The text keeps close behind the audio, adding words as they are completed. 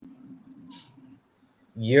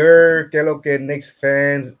Que lo que Knicks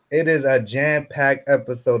fans. It is a jam-packed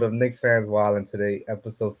episode of Knicks fans Wildin' today,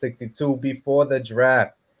 episode 62 before the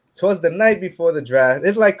draft. Twas the night before the draft.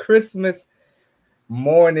 It's like Christmas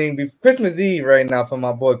morning, Christmas Eve right now for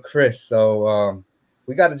my boy Chris. So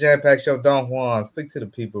we got a jam-packed show. Don Juan, speak to the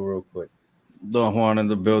people real quick. Don Juan in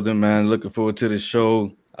the building, man. Looking forward to the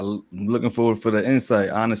show. I'm looking forward for the insight.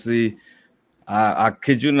 Honestly, I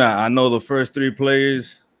kid you not. I know the first three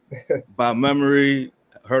players by memory.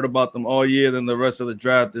 Heard about them all year. Then the rest of the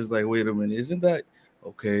draft is like, wait a minute, isn't that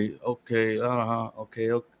okay? Okay,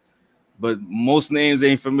 okay. But most names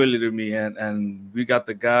ain't familiar to me, and we got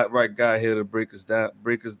the right guy here to break us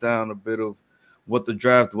down a bit of what the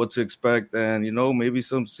draft, what to expect, and maybe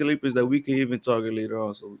some sleepers that we can even target later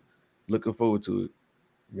on. So looking forward to it.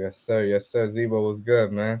 Yes, sir. Yes, sir. Zebo was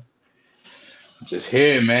good, man. Just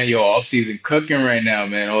here, man. Yo, off season cooking right now,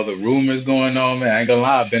 man. All the rumors going on, man. I ain't gonna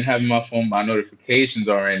lie, I've been having my notifications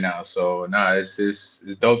on right now. So nah, it's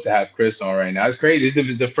dope to have Chris on right now. It's crazy. This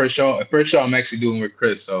is the first show I'm actually doing with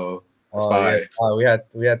Chris. So that's Oh yeah, fine.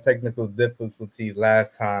 we had technical difficulties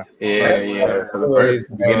last time. Yeah, But yeah. For the anyways,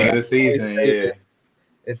 first beginning of the season, yeah.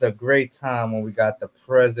 it's a great time when we got the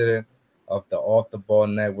president of the Off the Ball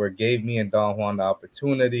Network gave me and Don Juan the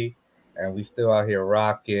opportunity, and we still out here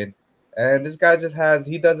rocking. And this guy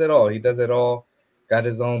he does it all. He does it all. Got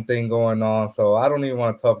his own thing going on. So I don't even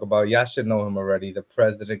want to talk about. Y'all should know him already. The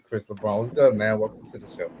president, Chris LeBron. What's good, man? Welcome to the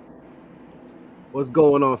show. What's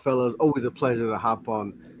going on, fellas? Always a pleasure to hop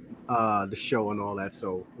on the show and all that.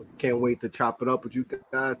 So can't wait to chop it up with you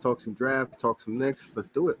guys, talk some draft, talk some Knicks. Let's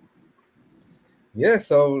do it. Yeah,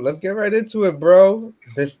 so let's get right into it, bro.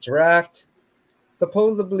 This draft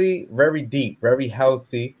supposedly very deep, very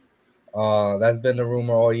healthy. That's been the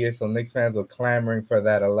rumor all year. So Knicks fans were clamoring for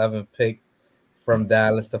that 11th pick from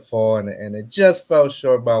Dallas to fall, and it just fell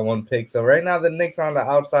short by one pick. So right now the Knicks are on the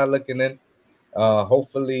outside looking in.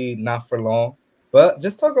 Hopefully not for long. But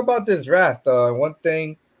just talk about this draft. One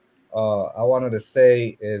thing I wanted to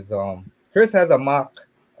say is Chris has a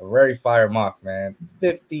very fire mock, man.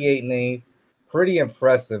 58 names, pretty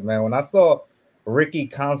impressive, man. When I saw Ricky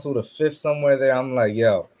Council the fifth somewhere there, I'm like,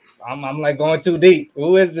 yo, I'm like going too deep.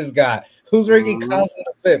 Who is this guy? Who's Ricky Council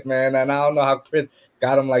the fifth, man? And I don't know how Chris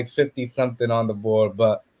got him like 50 something on the board,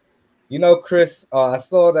 but Chris, I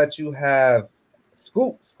saw that you have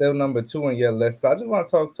Scoop still number 2 on your list. So I just want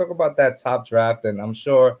to talk about that top draft, and I'm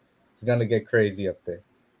sure it's gonna get crazy up there.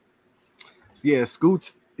 So yeah,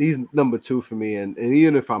 Scoots, he's number 2 for me. And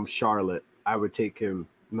even if I'm Charlotte, I would take him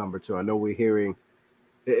number 2. I know we're hearing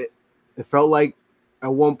it felt like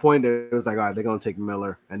at one point it was like, all right, they're gonna take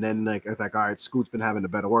Miller. And then like it's like, all right, Scoot's been having the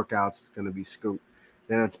better workouts, it's gonna be Scoot.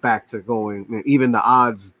 Then it's back to going, even the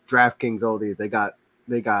odds, DraftKings, all these, they got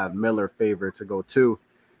Miller favored to go 2.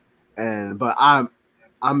 But I'm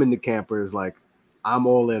in the campers, like I'm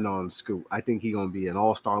all in on Scoot. I think he's gonna be an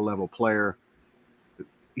all-star level player.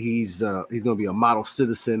 He's gonna be a model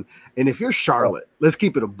citizen. And if you're Charlotte, let's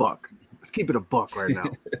keep it a buck. Let's keep it a buck right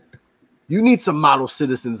now. You need some model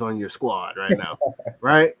citizens on your squad right now,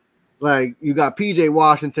 right? Like you got PJ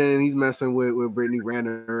Washington, he's messing with Brittany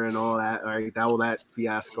Renner and all that, right? That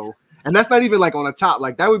fiasco. And that's not even like on the top,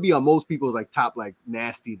 like that would be on most people's like top like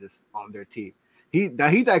nastiness on their team.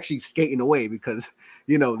 He's actually skating away because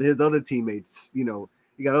his other teammates, you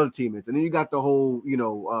got other teammates, and then you got the whole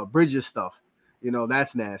Bridges stuff.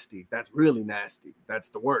 That's nasty. That's really nasty. That's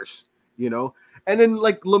the worst. And then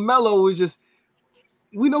like LaMelo is just,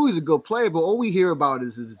 we know he's a good player, but all we hear about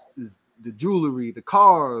is the jewelry, the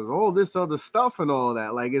cars, all this other stuff and all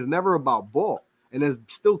that. Like it's never about ball. And there's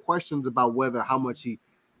still questions about whether how much he,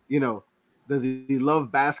 does he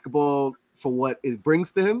love basketball for what it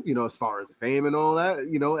brings to him, as far as fame and all that,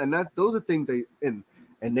 and those are things and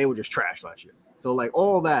they were just trash last year. So like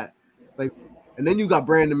all that, like, and then you got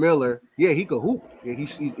Brandon Miller. Yeah, he could hoop. Yeah, he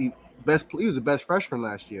was the best freshman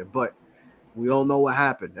last year, but we all know what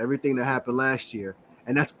happened. Everything that happened last year.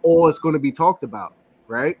 And that's all it's going to be talked about,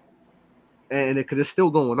 right? And because it's still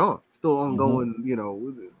going on, still ongoing,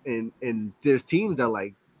 and there's teams that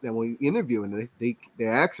like that when you interview and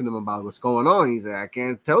they're asking him about what's going on. He's like, I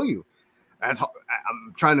can't tell you. I'm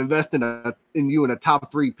trying to invest in you in a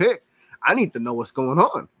top 3 pick. I need to know what's going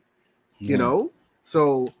on,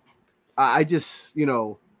 So I just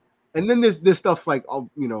and then there's stuff like on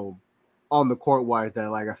the court wise that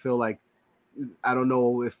like I feel like I don't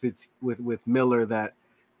know if it's with Miller that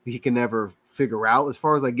he can never figure out as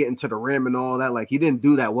far as like getting to the rim and all that. Like he didn't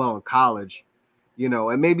do that well in college,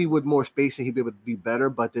 and maybe with more spacing he'd be able to be better.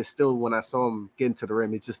 But there's still, when I saw him getting to the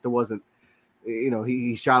rim, it wasn't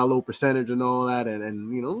he shot a low percentage and all that, and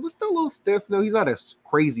it's still a little stiff. He's not a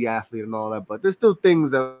crazy athlete and all that, but there's still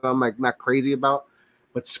things that I'm like not crazy about.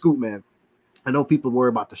 But Scoot, man, I know people worry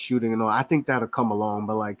about the shooting and all. I think that'll come along,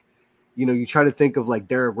 but like, you try to think of like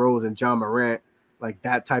Derrick Rose and John Morant, like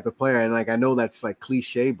that type of player, and like I know that's like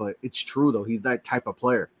cliche, but it's true though. He's that type of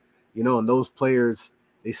player, and those players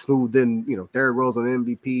they smoothed in. Derrick Rose on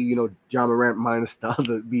MVP. John Morant minus the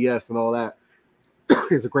other BS and all that.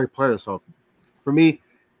 He's a great player. So for me,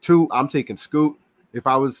 2, I'm taking Scoot. If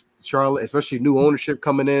I was Charlotte, especially new ownership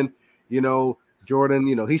coming in,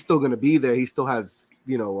 Jordan, he's still going to be there. He still has,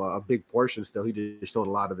 a big portion still. He just sold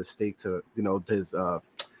a lot of his stake to, his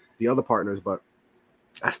the other partners. But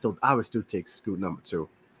I would still take Scoot number 2.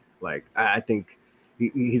 Like, I think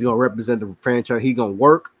he's going to represent the franchise. He's going to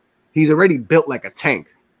work. He's already built like a tank.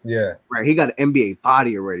 Yeah. Right. He got an NBA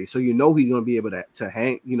body already. So he's going to be able to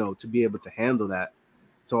hang, to be able to handle that.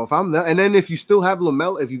 So if I'm that, and then if you still have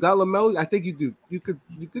LaMelo, if you got LaMelo, I think you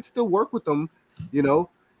could still work with them,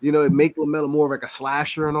 make LaMelo more like a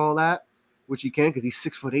slasher and all that, which he can because he's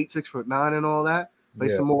 6'8", 6'9", and all that. Play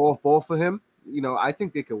some more off ball for him. I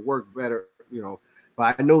think they could work better.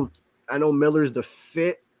 But I know Miller's the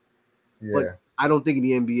fit, but I don't think in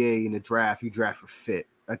the NBA in the draft you draft for fit.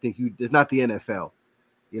 I think it's not the NFL.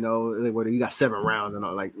 Whether you got 7 rounds and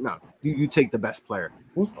all, like, no, you take the best player.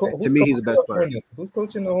 To me, he's the best player. Who's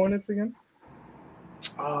coaching the Hornets again?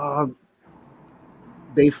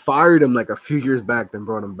 They fired him like a few years back, then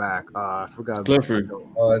brought him back. I forgot. Clifford.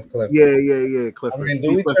 Oh, that's Clifford. Yeah, Clifford. I mean,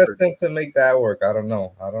 do we trust them to make that work? I don't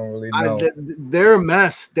know. I don't really know. They're a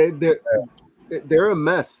mess. They're a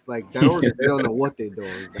mess. Like, they don't know what they're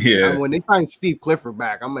doing. Yeah. When they signed Steve Clifford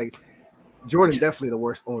back, I'm like, Jordan definitely the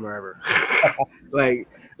worst owner ever.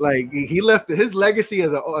 like he left his legacy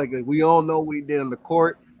as we all know what he did on the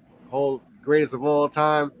court, whole greatest of all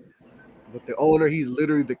time. But the owner, he's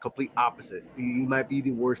literally the complete opposite. He might be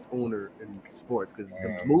the worst owner in sports because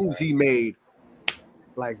the moves he made,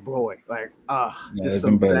 just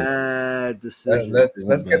some bad decisions.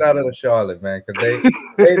 Let's get out of the Charlotte, man, because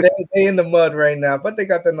they in the mud right now. But they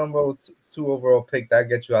got the number 2 overall pick that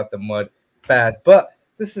gets you out the mud fast. But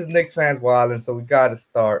this is Knicks fans wilding, so we got to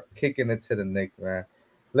start kicking it to the Knicks, man.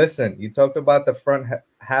 Listen, you talked about the front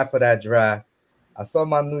half of that draft. I saw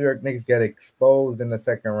my New York Knicks get exposed in the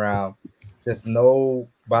second round. Just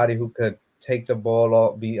nobody who could take the ball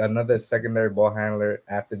off, be another secondary ball handler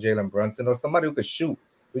after Jalen Brunson, or somebody who could shoot.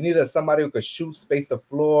 We need somebody who could shoot, space the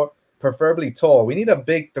floor, preferably tall. We need a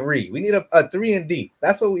big 3. We need a 3-and-D.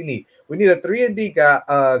 That's what we need. We need a 3-and-D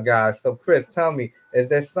guy. So, Chris, tell me, is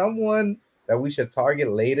there someone that we should target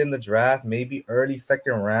late in the draft, maybe early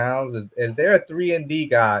second rounds? Is there a 3-and-D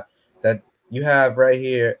guy that you have right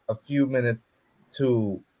here a few minutes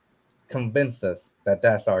to convince us that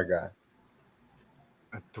that's our guy?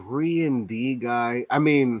 A 3-and-D guy. I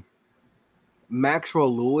mean,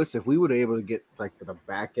 Maxwell Lewis, if we were able to get like to the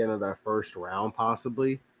back end of that first round,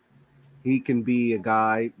 possibly, he can be a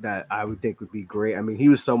guy that I would think would be great. I mean, he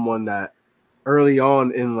was someone that early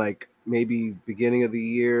on in like maybe beginning of the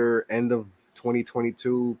year, end of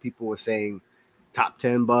 2022, people were saying top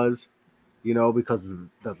 10 buzz, because of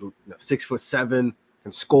the 6'7"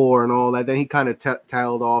 and score and all that. Then he kind of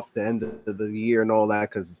tailed off the end of the year and all that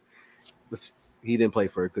because he didn't play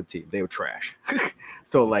for a good team. They were trash.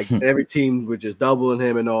 So like every team was just doubling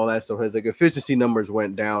him and all that. So his like efficiency numbers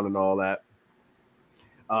went down and all that.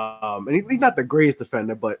 And he's not the greatest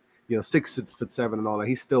defender, but 6'7" and all that.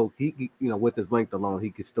 He's still he with his length alone, he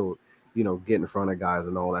could still get in front of guys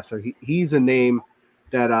and all that. So he's a name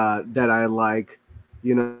that I like.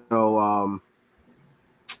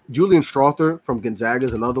 Julian Strawther from Gonzaga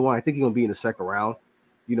is another one. I think he's gonna be in the second round.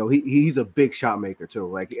 He's a big shot maker too.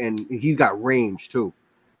 Like, and he's got range too.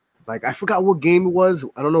 Like, I forgot what game it was.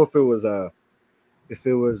 I don't know if it was a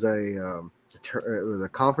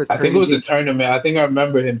conference. I think it was a tournament. I think I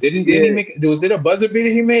remember him. Didn't he make? Was it a buzzer beater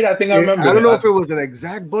he made? I think I remember. I don't know if it was an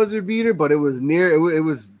exact buzzer beater, but it was near. It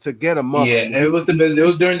was to get him up. Yeah, it was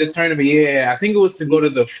during the tournament. Yeah, I think it was to go to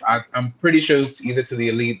the. I'm pretty sure it's either to the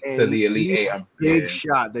elite 8. Big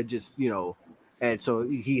shot that just and so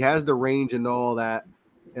he has the range and all that.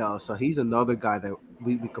 So he's another guy that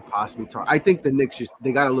we could possibly target. I think the Knicks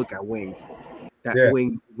they got to look at wings.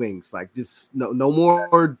 Wings like this. No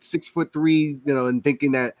more 6'3", and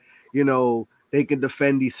thinking that they can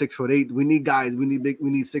defend these 6'8". We need guys. We need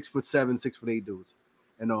 6'7", 6'8" dudes,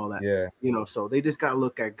 and all that. Yeah. So they just got to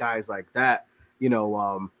look at guys like that. I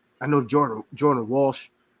know Jordan Walsh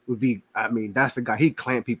would be. I mean, that's the guy. He'd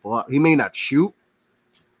clamp people up. He may not shoot,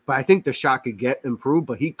 but I think the shot could get improved.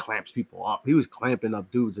 But he clamps people up. He was clamping up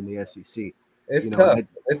dudes in the SEC. It's You know, tough. that,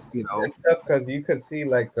 It's you know, it's tough because you could see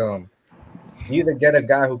like you either get a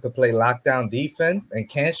guy who could play lockdown defense and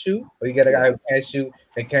can't shoot, or you get a yeah. guy who can't shoot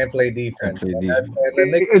and can't play Can't defense. play And, defense. and the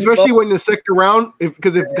Knicks need both. Especially when the second round,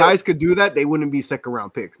 because if guys could do that, they wouldn't be second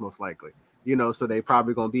round picks most likely. You know, so they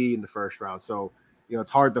probably gonna be in the first round. So you know,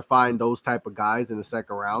 it's hard to find those type of guys in the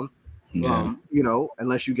second round. Yeah. You know,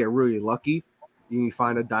 unless you get really lucky, you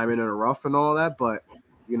find a diamond in a rough and all that. But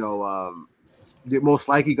you know, you're most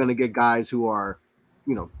likely gonna get guys who are,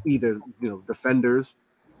 you know, either defenders,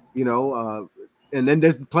 you know, and then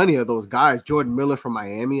there's plenty of those guys. Jordan Miller from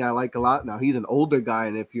Miami, I like a lot. Now he's an older guy,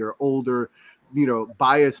 and if you're older, you know,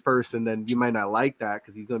 biased person, then you might not like that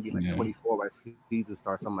because he's gonna be like Yeah. 24 by season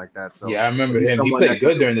start, something like that. So Yeah, I remember he's him. He someone that played could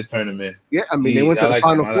good do. during the tournament. Yeah, I mean they went I to the liked him.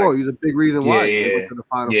 Final I Four. like. He's a big reason Yeah, why they yeah, went to the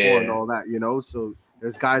Final Four and yeah. all that. You know, so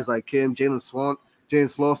there's guys like him, Jalen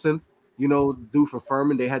Slauson. You know, dude from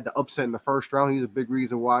Furman. They had the upset in the first round. He's a big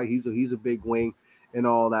reason why. He's a big wing and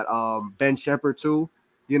all that. Ben Shepherd too.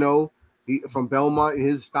 You know, he from Belmont.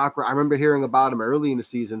 His stock. I remember hearing about him early in the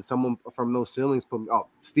season. Someone from No Ceilings put me. Oh,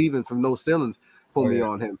 Steven from No Ceilings put me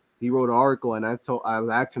on him. He wrote an article, and I was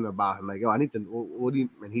asking about him, like, "Yo, I need to. What do you?"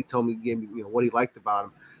 And he told me, gave me, you know, what he liked about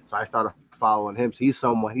him. So I started following him. So he's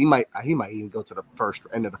someone he might even go to the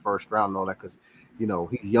end of the first round and all that because, you know,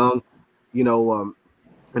 he's young. You know,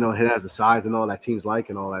 he has the size and all that teams like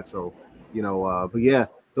and all that. So, you know, but yeah,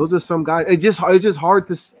 those are some guys. It's just hard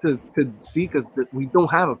to see because we don't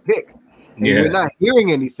have a pick, and we're Yeah. not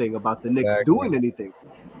hearing anything about the Knicks Exactly. doing anything.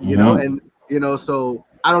 You know, Mhm. and you know, so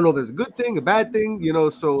I don't know if there's a good thing, a bad thing. You know,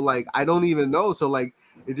 so like I don't even know. So like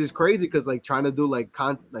it's just crazy because like trying to do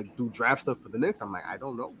do draft stuff for the Knicks, I'm like I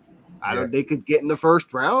don't know. I don't. They could get in the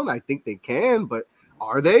first round. I think they can, but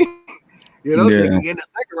are they? You know, they Yeah. can get in the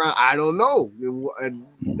second round. I don't know.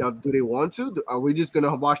 Do they want to? Are we just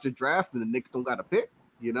gonna watch the draft and the Knicks don't got a pick?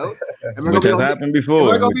 You know, Which has happened am I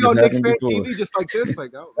before. gonna Which be has on Knicks happened fan before. TV just like this?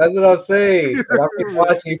 Like, oh, That's what I'm saying. Like, I've been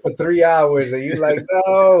watching you for 3 hours, and you like,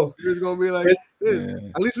 no. it's gonna be like this. Yeah.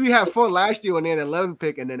 At least we had fun last year when they had an 11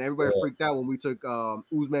 pick, and then everybody freaked out when we took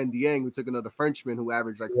Ousmane Dieng. We took another Frenchman who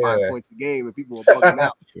averaged like 5 points a game, and people were bugging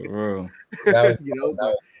out. For real. You know,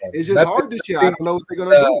 but it's just hard this year. I don't know what they're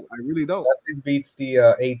gonna do. I really don't. Nothing beats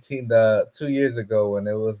the 2 years ago when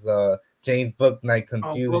it was James Booknight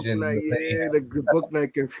confusion. The book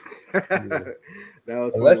night. That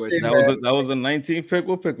was funny. Let's see, man. That was the 19th pick.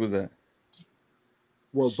 What pick was that?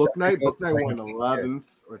 Well, Book night won 19th, 11th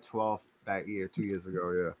or 12th that year, 2 years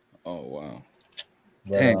ago. Yeah. Oh wow.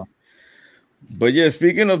 But, Dang. But yeah,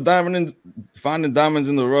 speaking of finding diamonds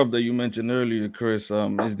in the rough that you mentioned earlier, Chris,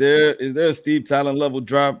 is there a steep talent level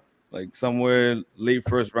drop like somewhere late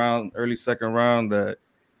first round, early second round that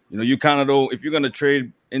you kind of know if you're gonna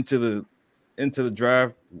trade into the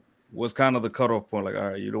draft, what's kind of the cutoff point? Like, all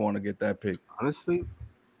right, you don't want to get that pick. Honestly,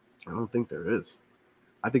 I don't think there is.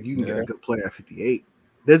 I think you can get a good player at 58.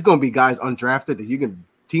 There's gonna be guys undrafted that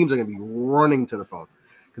teams are gonna be running to the phone.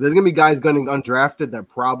 Because there's gonna be guys gunning undrafted that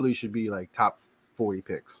probably should be like top 40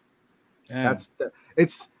 picks. Damn.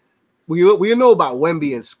 We know about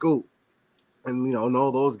Wemby and Scoot, and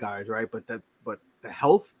know those guys, right? But the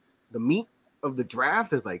health, the meat of the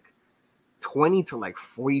draft is like 20 to like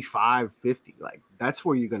 45, 50. Like that's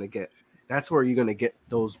where you're gonna get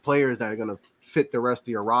those players that are gonna fit the rest of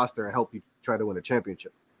your roster and help you try to win a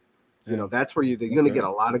championship. That's where you're going to get a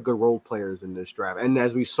lot of good role players in this draft. And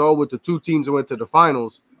as we saw with the two teams that went to the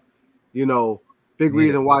finals, big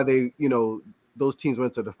reason why they, those teams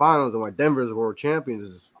went to the finals and why Denver's world champions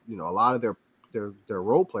is, a lot of their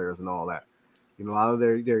role players and all that. A lot of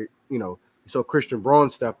their so Christian Braun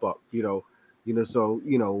step up, who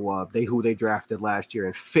they drafted last year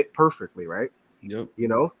and fit perfectly, right? Yep.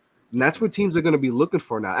 And that's what teams are going to be looking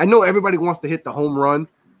for now. I know everybody wants to hit the home run.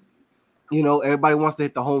 Everybody wants to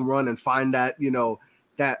hit the home run and find that,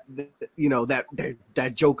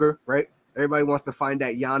 that Joker, right? Everybody wants to find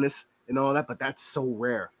that Giannis and all that, but that's so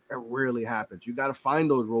rare. It rarely happens. You got to find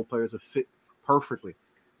those role players that fit perfectly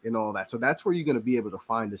and all that. So that's where you're going to be able to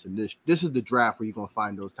find this. And this is the draft where you're going to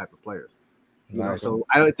find those type of players. So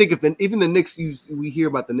I think even the Knicks, we hear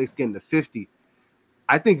about the Knicks getting to 50.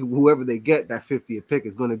 I think whoever they get that 50th pick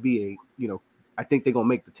is going to be I think they're gonna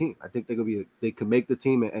make the team. I think they can make the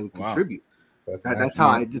team and contribute. That's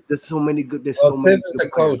how there's so many good. There's so many. Tibbs is the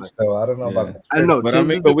coach, though. I don't know about that. I know,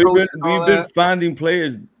 but we've been finding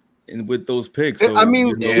players with those picks. So, we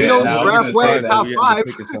don't draft well in the top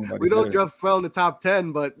 5. We don't draft well in the top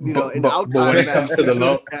 10 but outside when it comes to the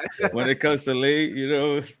low, when it comes to late,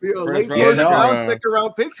 late first round, second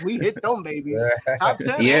round picks, we hit them babies. Top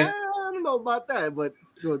 10, I don't know about that, but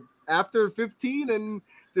after 15 and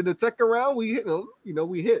in the second round, we hit them.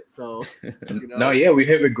 We hit. So, No, yeah, we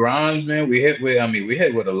hit with Grimes, man. We hit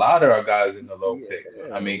with a lot of our guys in the low pick. I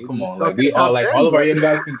yeah, mean, we come just on, suck at the top 10, all of our but young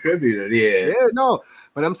guys contributed. Yeah, yeah, no.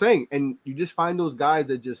 But I'm saying, and you just find those guys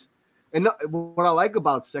that just, and what I like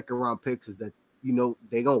about second round picks is that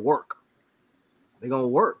they gonna work. They're gonna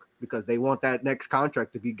work because they want that next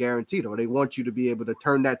contract to be guaranteed, or they want you to be able to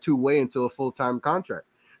turn that two-way into a full-time contract.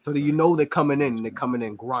 So that they're coming in and they're coming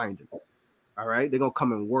in grinding. All right, they're gonna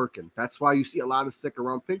come in working. That's why you see a lot of second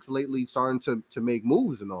round picks lately starting to make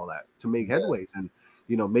moves and all that, to make headways and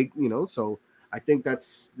so I think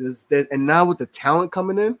that's this that. And now with the talent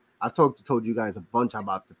coming in, I've told you guys a bunch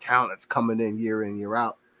about the talent that's coming in year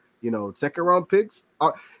out. Second round picks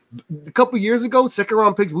are a couple years ago, second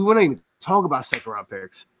round picks, we wouldn't even talk about second round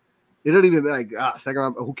picks. It don't even be like second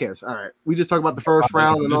round. Who cares? All right, we just talk about the first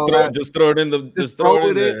round and all that. Just throw it in the. Just throw it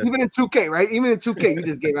in. There. Even in 2K, right? Even in 2K, you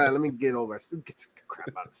just get let me get over. Get the crap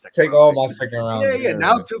out of second. Take all my second round. Yeah.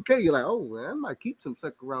 Now 2K, you're like, oh man, I might keep some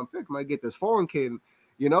second round picks. Might get this foreign kid,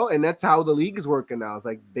 and that's how the league is working now. It's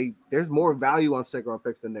like there's more value on second round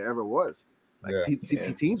picks than there ever was. Like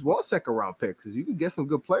teams want second round picks because you can get some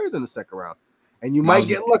good players in the second round. And you might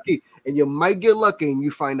get lucky, and you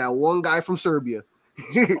find out one guy from Serbia, or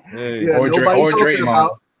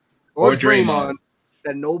Draymond,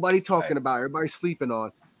 that nobody talking about, everybody's sleeping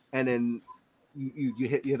on, and then you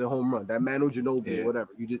hit a home run. That Manu Ginobili or whatever.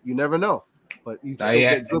 You never know, but you still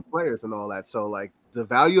get good players and all that. So like the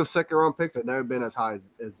value of second round picks have never been as high as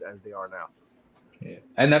they are now. Yeah.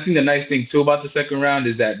 And I think the nice thing too about the second round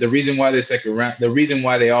is that the reason why they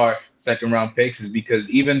are second round picks is because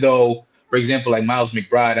even though, for example, like Miles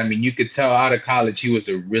McBride, I mean, you could tell out of college he was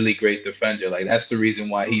a really great defender. Like that's the reason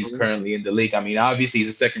why he's currently in the league. I mean, obviously he's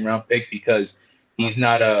a second round pick because he's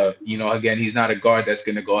not he's not a guard that's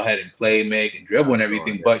going to go ahead and play, make, and dribble and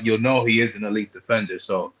everything. But you'll know he is an elite defender.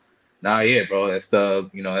 So, bro, that's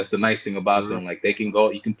the nice thing about them. Like they can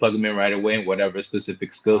go, you can plug them in right away in whatever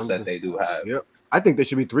specific skill set they do have. Yep. I think there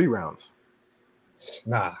should be 3 rounds.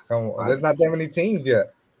 Nah, come on. There's not that many teams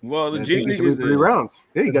yet. Well, the G League should be 3 rounds.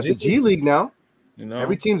 Yeah, you got the G League now.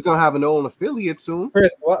 Every team's gonna have an own affiliate soon.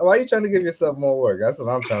 Chris, why are you trying to give yourself more work? That's what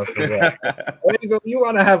I'm trying to figure out. You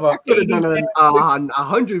want to have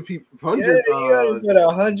 100 people? 100. You put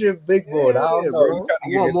 100 big board. I don't know. I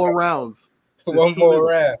want more rounds. One more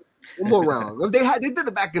round. One more round. They did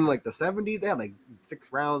it back in like the 70s. They had like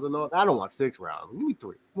 6 rounds and all. I don't want 6 rounds. Give me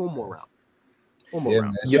 3. One more round. One more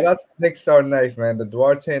round. Shout out to Knicks are nice, man. The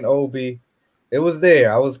Duarte and Obi, it was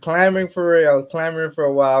there. I was clamoring for it. I was clamoring for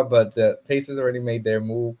a while, but the Pacers already made their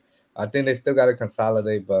move. I think they still got to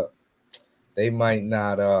consolidate, but they might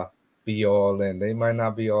not be all in.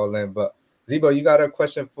 But Zebo, you got a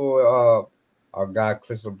question for our guy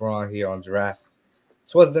Chris LeBron here on draft.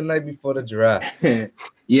 Twas the night before the draft.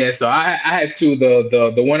 Yeah, so I had 2.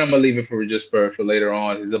 The one I'm gonna leave it for later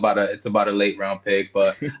on is about a late round pick.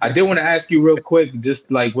 But I did want to ask you real quick, just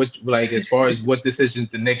like as far as what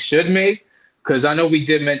decisions the Knicks should make, because I know we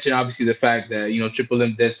did mention obviously the fact that Triple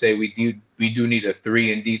M did say we do need a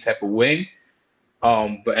 3-and-D type of wing.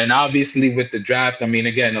 But obviously with the draft, I mean,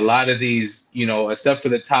 again, a lot of these, except for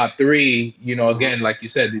the top 3, again, like you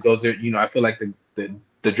said, those are, I feel like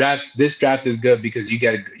this draft is good because you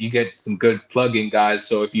get some good plug-in guys.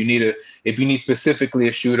 So if you need specifically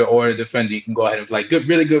a shooter or a defender, you can go ahead and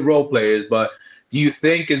really good role players. But do you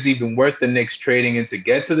think it's even worth the Knicks trading in to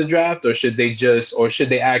get to the draft, or should they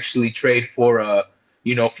actually trade for a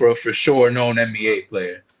for sure known NBA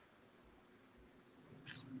player?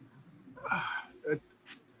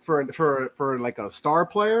 For like a star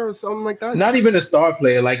player or something like that? Not even a star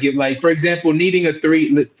player. Like for example, needing a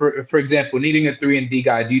 3-and-D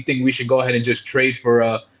guy. Do you think we should go ahead and just trade for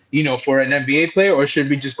an NBA player, or should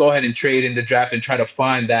we just go ahead and trade in the draft and try to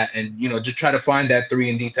find that just try to find that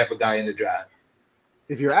 3-and-D type of guy in the draft?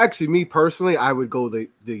 If you're actually me personally, I would go the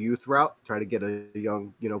youth route, try to get a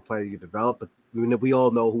young player you develop. But we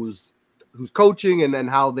all know who's coaching and then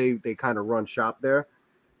how they kind of run shop there.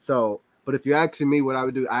 So. But if you're asking me what I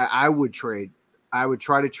would do, I would trade. I would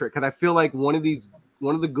try to trade because I feel like one of the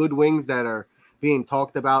good wings that are being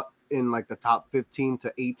talked about in like the top 15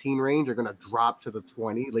 to 18 range are going to drop to the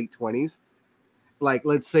late 20s. Like,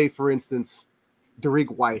 let's say, for instance,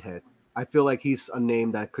 Dariq Whitehead. I feel like he's a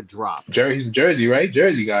name that could drop. Jersey, right?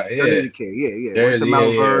 Jersey guy. Yeah. Jersey kid. Yeah. Jersey, with the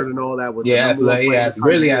Mount Verde and all that. Was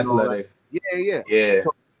really athletic. Yeah.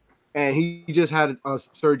 So, and he just had a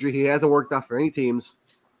surgery. He hasn't worked out for any teams.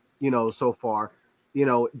 So far,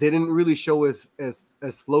 didn't really show his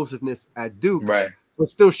explosiveness at Duke, right? But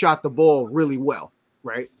still shot the ball really well,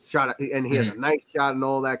 right? And he has a nice shot and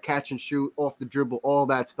all that, catch and shoot, off the dribble, all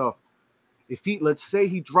that stuff. If let's say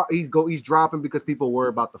he's dropping because people worry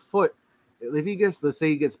about the foot. If he gets, let's say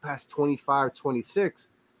he gets past 25, 26,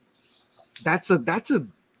 that's a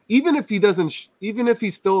even if he doesn't, even if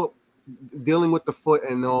he's still dealing with the foot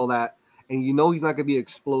and all that, and he's not gonna be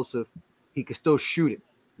explosive, he can still shoot it.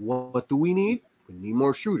 What do we need? We need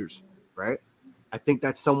more shooters, right? I think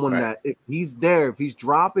that's someone Right. that if he's there, if he's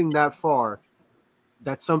dropping that far,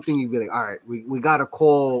 that's something you'd be like, all right, we got to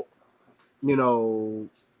call.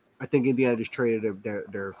 I think Indiana just traded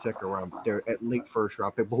their second round, their at late first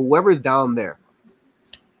round pick. But whoever's down there,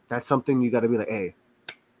 that's something you got to be like, hey,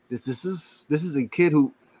 this is a kid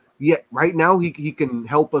who, yeah, right now he can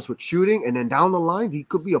help us with shooting, and then down the line he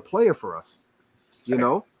could be a player for us.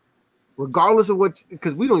 Regardless of what,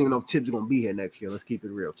 because we don't even know if Tibbs is going to be here next year. Let's keep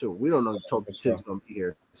it real too. We don't know if Tibbs is going to be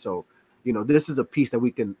here. So, this is a piece that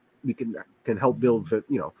we can help build for,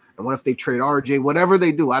 and what if they trade RJ, whatever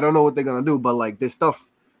they do, I don't know what they're going to do, but like this stuff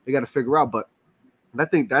they got to figure out. But I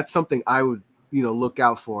think that's something I would, look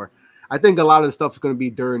out for. I think a lot of the stuff is going to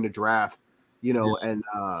be during the draft, and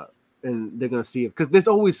they're going to see it, because there's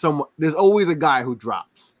always a guy who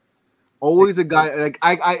drops. Always a guy, like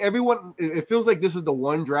everyone. It feels like this is the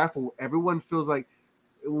one draft where everyone feels like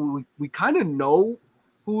we kind of know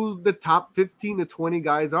who the top 15 to 20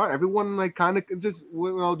 guys are. Everyone like kind of just,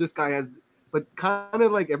 this guy has, but kind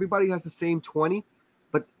of like everybody has the same 20.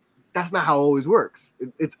 But that's not how it always works.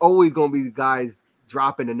 It's always going to be guys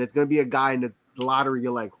dropping, and it's going to be a guy in the lottery.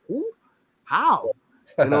 You're like, who? How?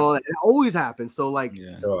 It always happens. So like,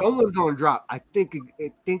 someone's going to drop. I think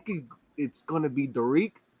it's going to be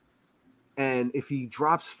Derek. And if he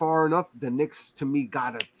drops far enough, the Knicks, to me,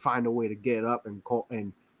 gotta find a way to get up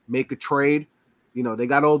and make a trade. They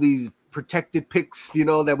got all these protected picks,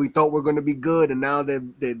 that we thought were going to be good, and now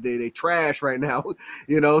they trash right now.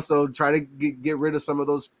 So try to get rid of some of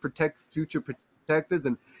those future protectors,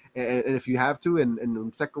 and if you have to,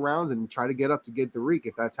 in second rounds, and try to get up to get Derek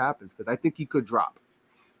if that happens, because I think he could drop.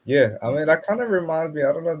 Yeah, I mean, that kind of reminds me.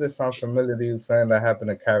 I don't know if this sounds familiar to you, saying that happened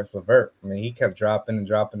to Karis LeVert. I mean, he kept dropping and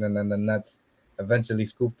dropping, and then the Nets eventually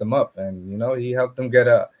scooped him up, and he helped them get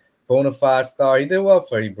a bona fide star. He did well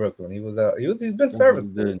for Brooklyn. He's been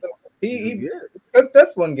serviceable. He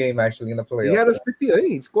that's one game actually in the playoffs. He had a 50.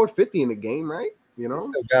 He scored 50 in the game, right? He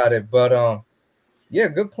still got it, but yeah,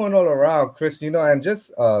 good point all around, Chris. And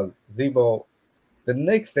just Zebo. The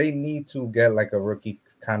Knicks, they need to get like a rookie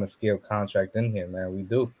kind of scale contract in here, man. We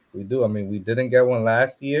do. I mean, we didn't get one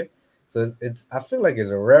last year, so it's I feel like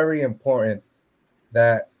it's very important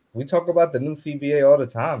that we talk about the new CBA all the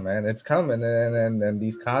time, man. It's coming, and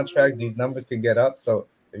these contracts, these numbers can get up. So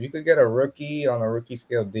if you could get a rookie on a rookie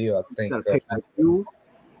scale deal, I think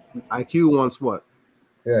IQ wants what?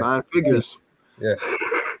 Yeah, 9 figures. Yeah.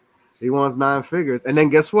 He wants 9 figures. And then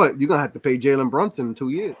guess what? You're going to have to pay Jalen Brunson in 2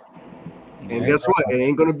 years. And guess what? It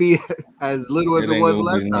ain't going to be as little as it was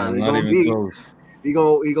last time. It's going to be close. He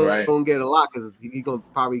gonna get a lot, because he's going to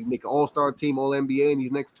probably make an all-star team, all-NBA in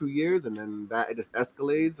these next 2 years, and then that just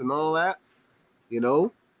escalates and all that,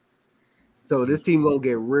 So this team will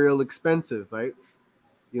get real expensive, right?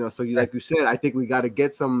 So like you said, I think we got to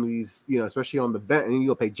get some of these, especially on the bench, and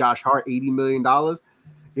you'll pay Josh Hart $80 million.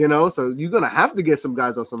 So you're gonna have to get some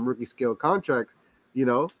guys on some rookie scale contracts,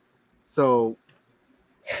 So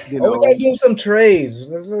we gotta do some trades.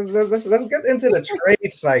 Let's get into the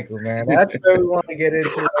trade cycle, man. That's where we want to get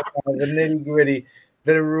into the nitty gritty,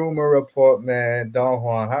 the rumor report, man. Don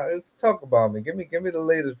Juan, let's talk about me. Give me the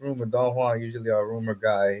latest rumor. Don Juan, usually our rumor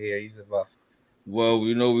guy here. He's about. Well,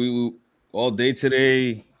 we all day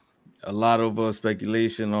today, a lot of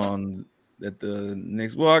speculation on that the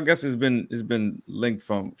Knicks. Well, I guess it's been linked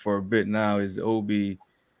for a bit now. Is Obi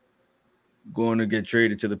going to get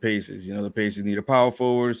traded to the Pacers? The Pacers need a power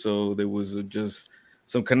forward, so there was just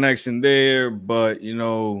some connection there. But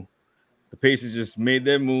the Pacers just made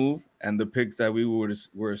their move, and the picks that we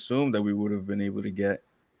were assumed that we would have been able to get,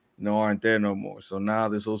 aren't there no more. So now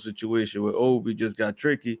this whole situation with Obi just got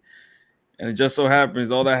tricky. And it just so happens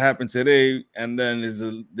all that happened today, and then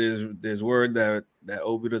there's word that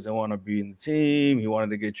Obi doesn't want to be in the team. He wanted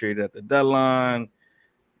to get traded at the deadline.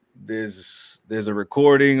 There's a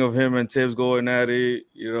recording of him and Tibbs going at it.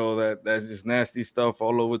 That's just nasty stuff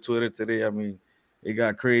all over Twitter today. I mean, it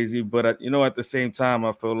got crazy. But at the same time,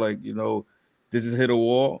 I feel like this has hit a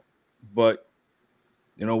wall. But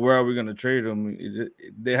where are we going to trade him?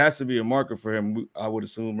 There has to be a market for him, I would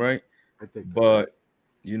assume, right? I think. But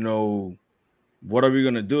what are we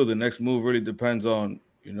going to do? The next move really depends on,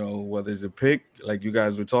 whether it's a pick, like you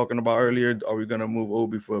guys were talking about earlier. Are we going to move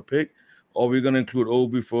Obi for a pick? Or are we going to include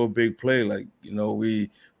Obi for a big play? Like, we've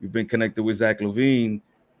been connected with Zach LaVine.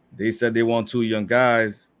 They said they want 2 young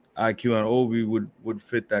guys. IQ and Obi would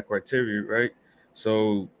fit that criteria, right?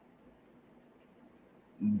 So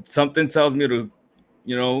something tells me to,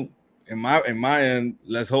 you know, in my end,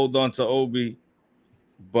 let's hold on to Obi,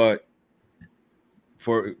 but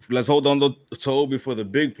for let's hold on to Obi for the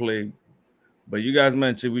big play. But you guys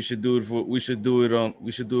mentioned we should do it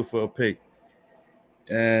for a pick.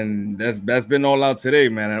 And that's been all out today,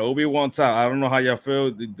 man. And Obi wants out. I don't know how y'all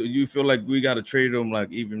feel. Do you feel like we got to trade him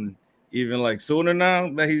like even like sooner now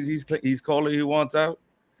that he's calling he wants out?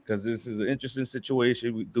 Because this is an interesting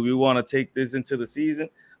situation. Do we want to take this into the season?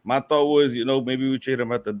 My thought was, maybe we trade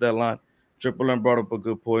him at the deadline. Triple M brought up a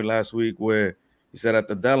good point last week where he said at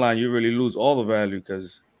the deadline you really lose all the value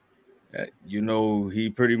because he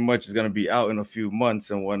pretty much is going to be out in a few months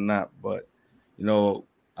and whatnot. But you know,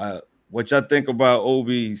 uh, what y'all think about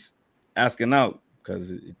Obi's asking out?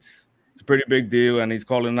 Because it's a pretty big deal, and he's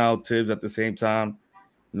calling out Tibbs at the same time.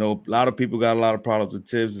 A lot of people got a lot of problems with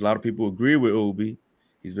Tibbs. A lot of people agree with Obi.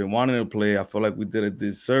 He's been wanting to play. I feel like we did a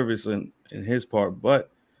disservice in his part,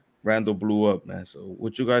 but Randall blew up, man. So,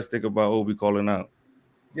 what you guys think about Obi calling out?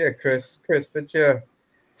 Yeah, Chris, but yeah,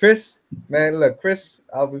 Chris, man, look, Chris.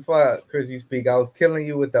 Chris, you speak, I was killing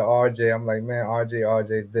you with the RJ. I'm like, man,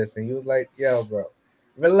 RJ's this, and you was like, yo, bro,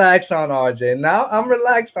 relax on RJ. Now I'm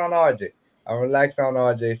relaxed on RJ. I'm relaxed on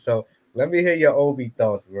RJ. So let me hear your Obi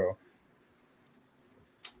thoughts, bro.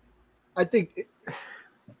 I think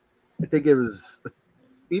it was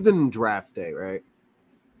even draft day, right?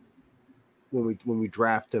 When we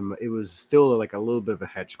draft him, it was still like a little bit of a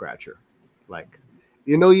head scratcher. Like,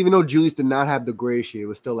 even though Julius did not have the greatest year, it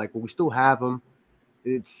was still like, well, we still have him.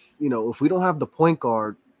 It's, if we don't have the point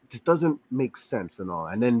guard, this doesn't make sense and all.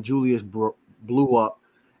 And then Julius blew up,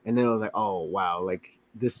 and then I was like, oh wow, like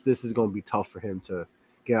this is going to be tough for him to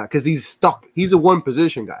get out because he's stuck. He's a one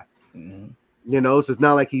position guy, so it's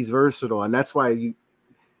not like he's versatile, and that's why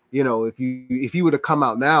if he would have come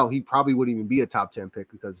out now, he probably wouldn't even be a top 10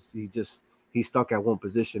 pick because he's stuck at one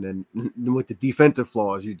position, and with the defensive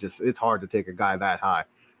flaws, it's hard to take a guy that high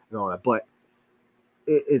and all that. But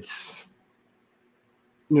it's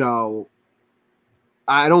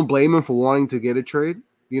I don't blame him for wanting to get a trade,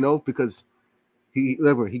 because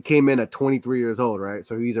he came in at 23 years old, right?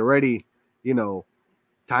 So he's already,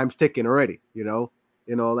 time's ticking already, and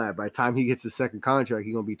all that. By the time he gets his second contract,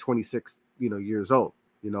 he's gonna be 26, years old,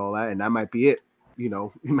 all that, and that might be it. He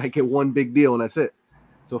might get one big deal and that's it.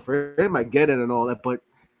 So for him, I get it and all that, but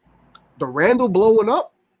the Randall blowing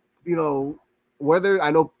up, whether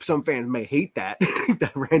I know some fans may hate that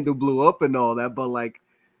that Randall blew up and all that, but like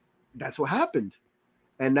that's what happened,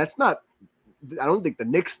 and that's not. I don't think the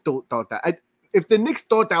Knicks thought that. If the Knicks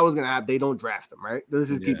thought that was going to happen, they don't draft him, right? Let's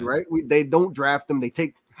just keep it right. They don't draft him. They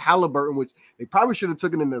take Halliburton, which they probably should have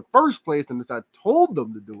taken in the first place. And if I told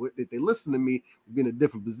them to do it, if they listened to me, we'd be in a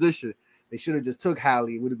different position. They should have just took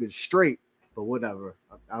Hallie. It would have been straight. But whatever.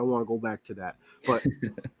 I don't want to go back to that. But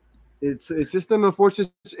it's just an unfortunate.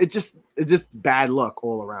 It's just bad luck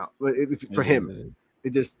all around for him.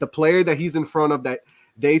 It just the player that he's in front of that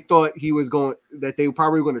they thought he was going that they were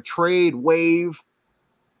probably going to trade, waive.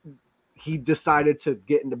 He decided to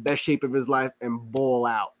get in the best shape of his life and ball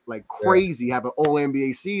out like crazy, have an all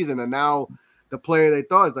NBA season. And now the player they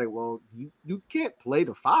thought is like, well, you can't play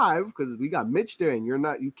the 5 because we got Mitch there and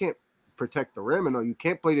you can't protect the rim. And you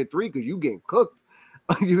can't play the 3 because you getting cooked.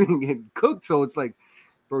 You ain't getting cooked. So it's like,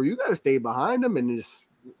 bro, you got to stay behind him and just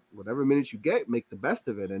whatever minutes you get, make the best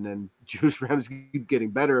of it. And then Juice Rams keep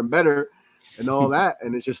getting better and better and all that.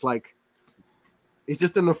 And it's just like, it's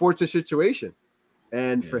just an unfortunate situation.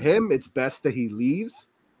 And for him, it's best that he leaves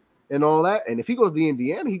and all that. And if he goes to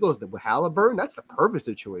Indiana, he goes with Halliburton. That's the perfect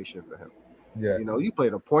situation for him. Yeah. You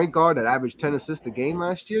played a point guard that averaged 10 assists a game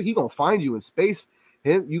last year. He going to find you in space.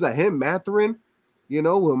 You got him, Mathurin, with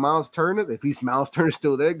Miles Turner. If Miles Turner's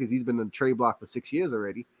still there, because he's been in the trade block for 6 years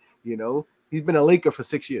already. He's been a Laker for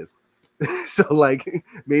 6 years. So, like,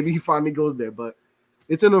 maybe he finally goes there. But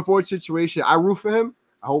it's an unfortunate situation. I root for him.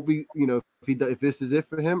 I hope if this is it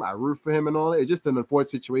for him, I root for him and all that. It's just an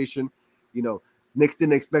unfortunate situation. Knicks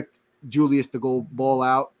didn't expect Julius to go ball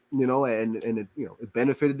out, and it, it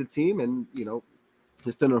benefited the team and,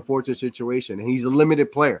 just an unfortunate situation. And he's a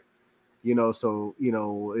limited player, so,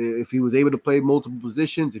 if he was able to play multiple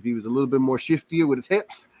positions, if he was a little bit more shiftier with his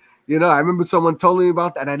hips, I remember someone told me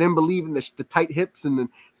about that. I didn't believe in the tight hips and the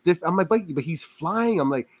stiff. I'm like, but he's flying.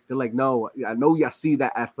 I'm like, they're like, no, I know y'all see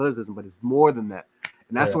that athleticism, but it's more than that.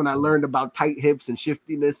 And that's when I learned about tight hips and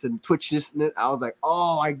shiftiness and twitchiness. I was like,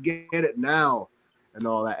 oh, I get it now and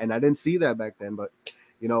all that. And I didn't see that back then. But,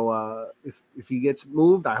 if he gets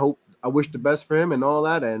moved, I wish the best for him and all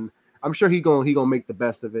that. And I'm sure he gonna make the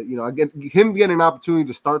best of it. You know, again, him getting an opportunity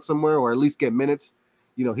to start somewhere or at least get minutes.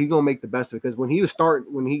 You know, he's gonna make the best of it because when he started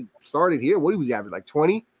here, what he was average like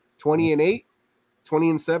 20 and 8, 20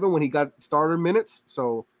 and 7 when he got starter minutes.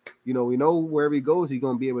 So you know, we know wherever he goes, he's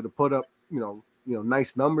gonna be able to put up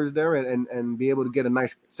nice numbers there and be able to get a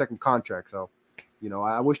nice second contract. So you know,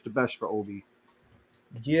 I wish the best for Obi.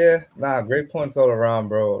 Yeah, nah, great points all around,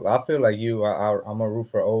 bro. I feel like you. I'm a root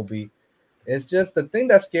for Obi. It's just the thing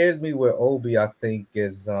that scares me with Obi. I think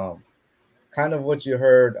is kind of what you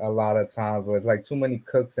heard a lot of times, where it's like too many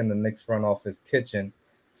cooks in the Knicks front office kitchen.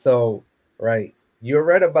 So, right, you're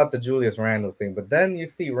right about the Julius Randle thing, but then you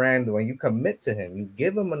see Randle and you commit to him, you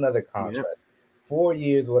give him another Yeah. contract, 4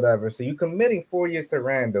 years, whatever. So you committing 4 years to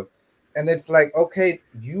Randle, and it's like, okay,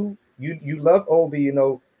 you love Obi,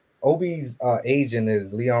 Obi's agent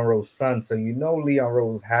is Leon Rose's son, so Leon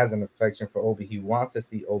Rose has an affection for Obi. He wants to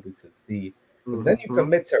see Obi succeed, but then you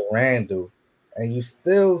commit to Randle and you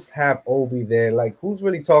still have Obi there. Like, who's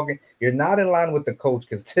really talking? You're not in line with the coach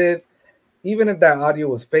because Tibbs, even if that audio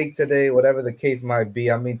was fake today, whatever the case might be,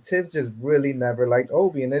 I mean, Tibbs just really never liked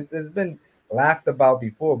Obi, and it's been laughed about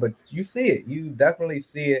before, but you see it. You definitely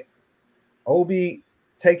see it. Obi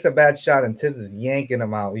takes a bad shot, and Tibbs is yanking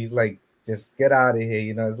him out. He's like, just get out of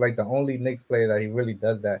here. It's like the only Knicks player that he really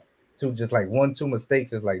does that to. Just like 1-2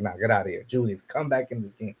 mistakes is like, nah, get out of here. Julius, come back in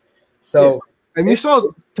this game. So, and you saw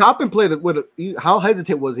Toppin played it with how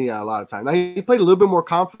hesitant was he a lot of times. Now he played a little bit more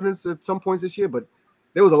confidence at some points this year, but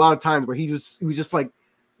there was a lot of times where he was just like,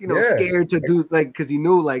 scared to do like because he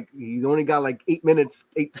knew like he's only got like 8 to 12 minutes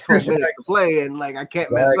to play, and like I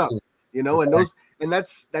can't mess up, and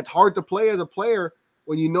that's hard to play as a player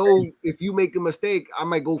when if you make a mistake, I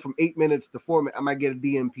might go from 8 minutes to 4 minutes, I might get a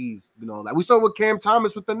DMPs, like we saw with Cam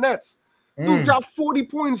Thomas with the Nets. Dude dropped 40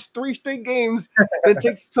 points 3 straight games, then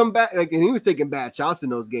takes some bad, and he was taking bad shots in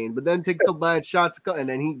those games, but then takes some bad shots, and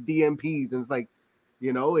then he DMPs, and it's like,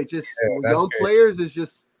 it's just young players. It's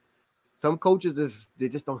just some coaches, if they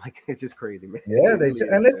just don't like, it's just crazy, man. Yeah,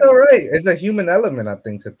 and it's all right. It's a human element, I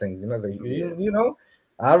think, to things.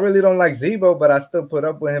 I really don't like Zebo, but I still put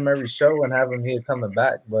up with him every show and have him here coming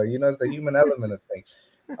back. But it's the human element of things.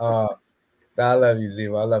 I love you,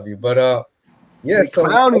 Zebo. I love you, but yeah, they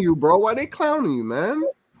clowning you, bro. Why they clowning you, man?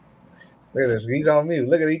 Look at this. He's on mute.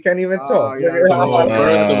 Look at he can't even talk. First of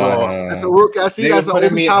all, that's a rookie. I see that's an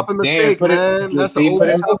Obi Toppin mistake, man. That's an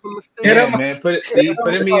Obi Toppin mistake. Yeah, man. Put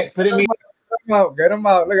it me. Get him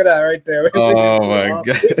out. Look at that right there. Oh my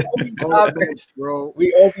god, bro.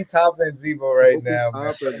 We Obi Toppin Zebo right now,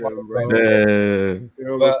 them, bro.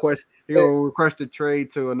 He'll request a trade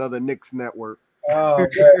to another Knicks network. Oh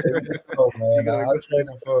man, I'll trade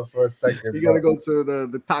him for a second. You gotta go to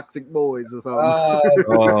the Toxic Boys or something.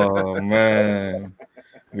 Oh man,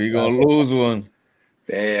 we gonna lose one.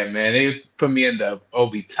 Damn, man, they put me in the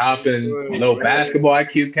Obi Toppin low basketball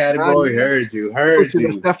IQ category. Heard you. Put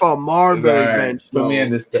you the Stephon Marbury bench. Put me in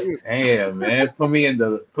this. Damn, man, put me in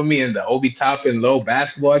the Obi Toppin low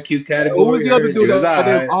basketball IQ category. Who was the other dude?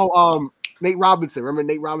 Nate Robinson. Remember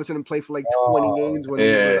Nate Robinson played for like 20 games when he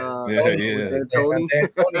was D'Antoni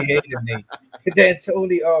hated Nate.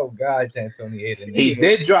 D'Antoni, oh gosh, D'Antoni hated Nate. He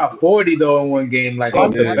did drop 40 though in one game, like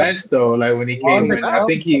off the bench though. Like when he came in, I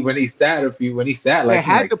think when he sat like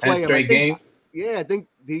 10 straight games. Yeah, I think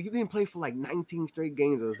he didn't play for like 19 straight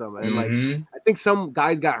games or something. And like I think some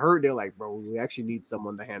guys got hurt. They're like, bro, we actually need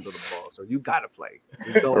someone to handle the ball, so you gotta play.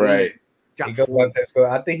 Right. I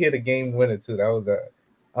think he had a game winner too. That was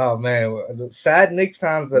oh man, sad Knicks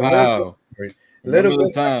times, but little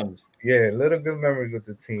good times. Yeah, little good memories with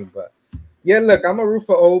the team. But yeah, look, I'm a root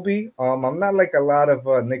for Obi. I'm not like a lot of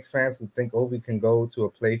Knicks fans who think Obi can go to a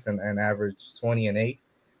place and average 20 and 8.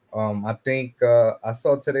 I think I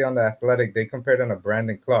saw today on the Athletic they compared him to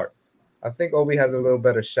Brandon Clark. I think Obi has a little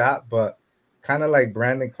better shot, but kind of like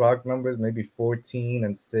Brandon Clark numbers, maybe 14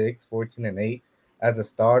 and 6, 14 and 8 as a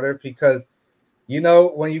starter, because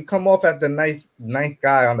when you come off at the ninth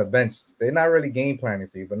guy on the bench, they're not really game planning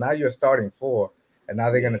for you. But now you're starting 4, and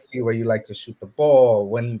now they're gonna see where you like to shoot the ball,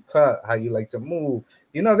 when you cut, how you like to move.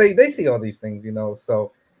 They see all these things.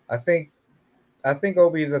 So I think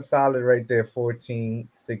Obi is a solid right there, 14,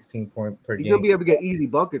 16 point per game. He's gonna be able to get easy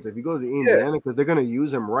buckets if he goes to Indiana because they're gonna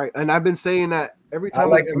use him right. And I've been saying that every time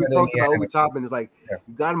we talk about Obi Toppin, it's like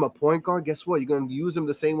you got him a point guard. Guess what? You're gonna use him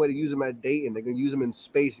the same way to use him at Dayton. They're gonna use him in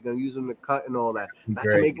space. You're gonna use him to cut and all that. Not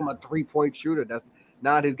to make him a 3-point shooter. That's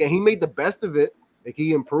not his game. He made the best of it. Like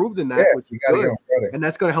he improved in that, which is good, and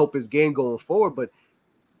that's gonna help his game going forward. But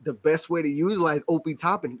the best way to utilize Obi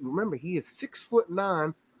Toppin, remember, he is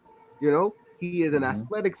 6'9". He is an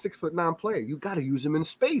athletic 6'9" player. You got to use him in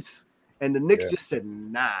space. And the Knicks just said,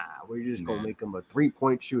 nah, we're just gonna make him a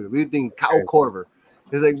 3-point shooter. We were thinking Kyle Korver.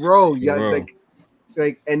 It's like, bro, yeah, like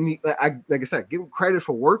I said, give him credit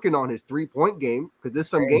for working on his 3-point game, because there's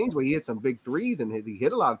some games where he hit some big threes and he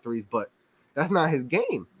hit a lot of threes, but that's not his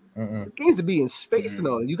game. The game's to be in space and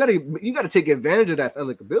all. You gotta take advantage of that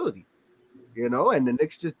athletic ability. And the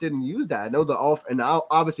Knicks just didn't use that. I know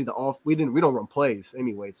obviously we don't run plays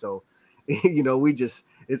anyway, so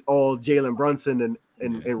it's all Jalen Brunson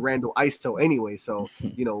and Randall Iso anyway. So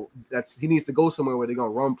he needs to go somewhere where they're gonna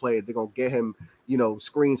run play. They're gonna get him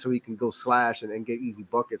screen so he can go slash and get easy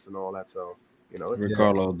buckets and all that. So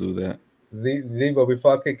Ricardo will do that. Zebo,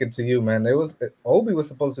 before I kick it to you, man, Obi was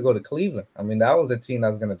supposed to go to Cleveland. I mean, that was the team that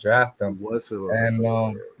was gonna draft him.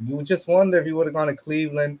 You just wonder if he would have gone to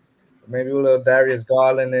Cleveland. Maybe with a little Darius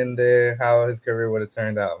Garland in there, how his career would have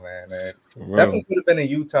turned out, man. And definitely could have been in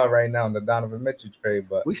Utah right now in the Donovan Mitchell trade,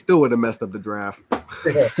 but we still would have messed up the draft.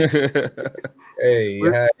 we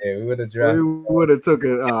would have drafted. We would have took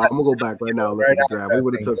it. I'm gonna go back right now and look at the draft. We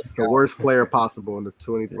would have took the worst player possible in the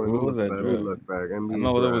 2020. We look back. I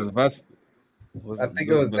know there was I think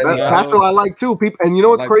it was. That's what I like too. People, and you know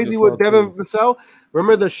what's crazy with Devin Vassell?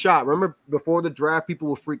 Remember the shot? Remember before the draft, people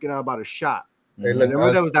were freaking out about a shot.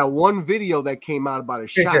 Remember there was that one video that came out about a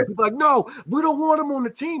shot. People like, no, we don't want him on the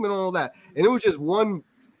team and all that. And it was just one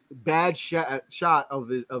bad shot of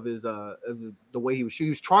the way he was shooting.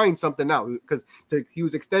 He was trying something out because he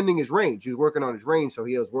was extending his range. He was working on his range, so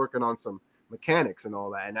he was working on some mechanics and all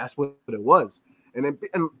that. And that's what it was. And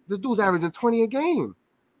this dude's averaging 20 a game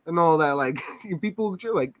and all that. Like people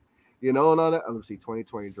like, and all that. Let's see,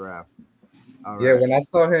 2020 draft. All right. Yeah, when I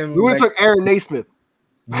saw him, we would have took Aaron Naismith.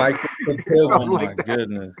 Michael, oh my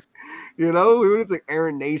goodness! We would have took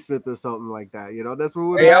Aaron Naismith or something like that. That's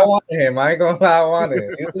what. I wanted him. I ain't gonna lie, I wanted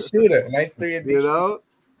him. He was a shooter. 93 edition.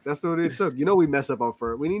 That's what it took. We mess up on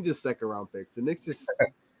first. We need just second round picks. The Knicks just.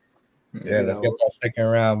 Let's get that second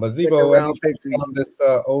round. But Zebo, what do you think on this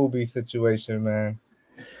Obi situation, man?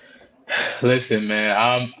 Listen,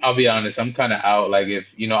 man, I'll be honest. I'm kind of out. Like,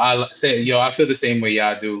 if I say, I feel the same way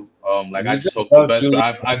y'all do. I just hope the best.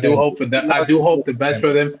 I do hope for them. I do hope the best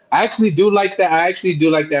for them. I actually do like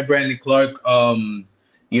that. Brandon Clark.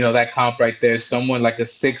 That comp right there. Someone like a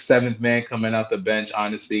 6th, 7th man coming out the bench.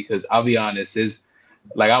 Honestly, because I'll be honest,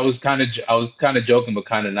 I was kind of joking, but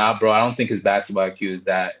kind of not, bro. I don't think his basketball IQ is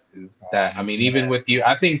that. I mean, even with you,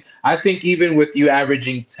 I think even with you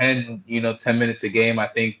averaging 10 minutes a game, I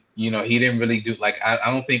think he didn't really do I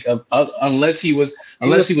don't think unless he was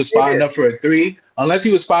spotting up for a three. Unless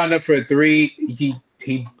he was spotting up for a three,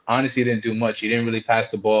 he honestly didn't do much. He didn't really pass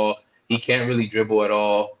the ball. He can't really dribble at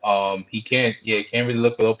all. He can't really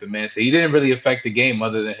look at open man. So he didn't really affect the game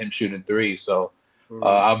other than him shooting three. So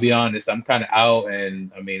I'll be honest, I'm kind of out,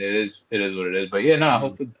 and I mean it is what it is. But I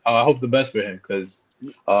hope the best for him because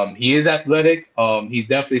he is athletic. He's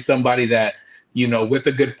definitely somebody that with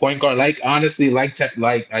a good point guard, like Halliburton,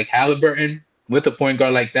 with a point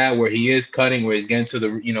guard like that, where he is cutting, where he's getting to the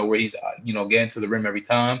where he's getting to the rim every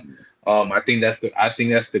time. I think that's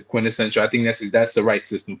the quintessential. I think that's the right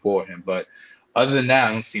system for him. But other than that,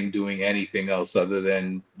 I don't see him doing anything else other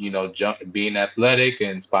than being athletic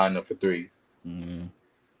and spotting up for threes. Mm-hmm.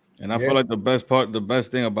 And I feel like the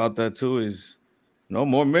best thing about that too is no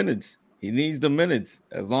more minutes. He needs the minutes.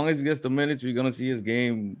 As long as he gets the minutes, we're gonna see his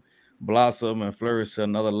game blossom and flourish to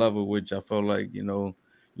another level. Which I felt like you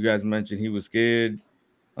guys mentioned he was scared.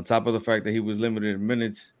 On top of the fact that he was limited in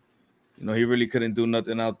minutes, he really couldn't do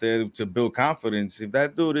nothing out there to build confidence. If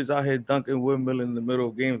that dude is out here dunking windmill in the middle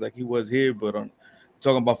of games like he was here, but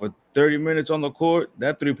talking about for 30 minutes on the court,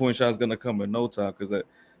 that 3-point shot is gonna come in no time because that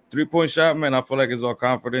 3-point shot, man, I feel like it's all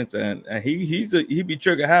confidence and he be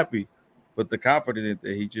trigger happy, but the confidence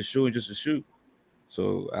that he just shooting just to shoot.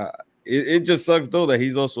 So it just sucks though that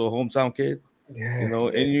he's also a hometown kid,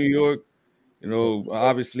 in New York.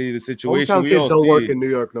 Obviously the situation hometown kids don't work in New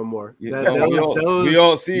York no more. We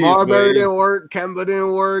all see Marbury didn't work, Kemba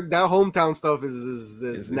didn't work. That hometown stuff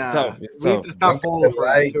is tough. We need to stop falling for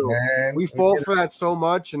that too. Man. We fall for that so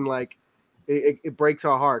much, and it breaks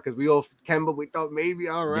our heart because Kemba, we thought maybe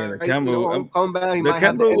all right. Yeah, Kemba, come back.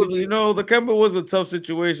 The Kemba was a tough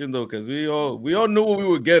situation though because we all knew what we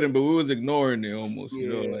were getting, but we was ignoring it almost.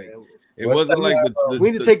 It wasn't like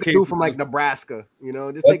we need to take a dude from Nebraska.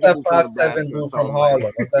 Just what's that 5'7" dude from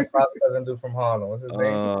Harlem? What's that 5'7" dude from Harlem? What's his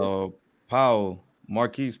name? Powell,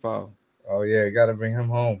 Marquise Powell. Oh yeah, you gotta bring him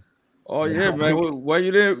home. Oh yeah, man. Why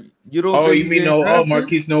you didn't? You don't? Oh, you mean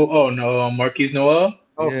Marquise Noel? Marquise Noel.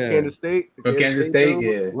 Oh, yeah. Kansas State. Kansas State,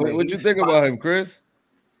 yeah. What you think about him, Chris?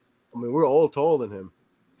 I mean, we're all taller than him.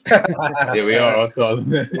 Yeah, we are all tall. I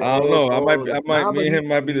don't know. Nah, Me but and him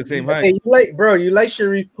might be the same height. Hey, you like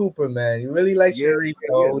Sharif Cooper, man. You really like yeah, Sharif the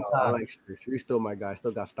yeah, whole no, I time. like Shree. Shree's still my guy.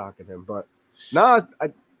 Still got stock in him, but nah,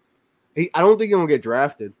 I don't think he's gonna get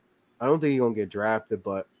drafted. I don't think he's gonna get drafted,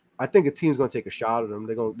 but I think a team's gonna take a shot at him.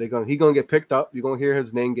 He's gonna get picked up. You're gonna hear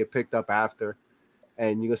his name get picked up after,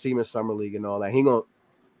 and you're gonna see him in summer league and all that.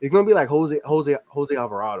 He's gonna be like Jose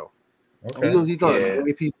Alvarado. Okay. He's gonna Yeah.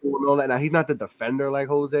 annoy people and all that. Now he's not the defender like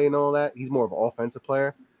Jose and all that. He's more of an offensive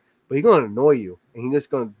player, but he's gonna annoy you, and he's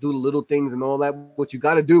just gonna do the little things and all that. What you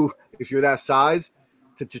got to do if you're that size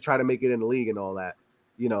to try to make it in the league and all that,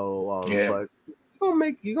 Yeah. But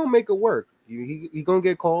you're gonna make it work. He gonna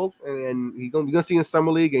get called, and you're gonna see in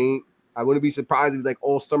summer league. And I wouldn't be surprised if he's like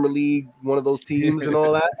all summer league, one of those teams and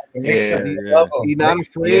all that. The Knicks Yeah. fans He, love he's him. not Knicks,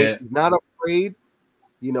 afraid. Yeah. He's not afraid.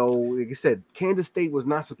 Like I said, Kansas State was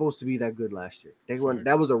not supposed to be that good last year.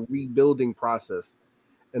 That was a rebuilding process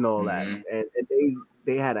and all that, Hmm. and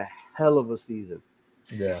they had a hell of a season.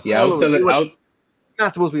 yeah. Yeah, I was They telling were I was,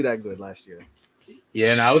 not supposed to be that good last year.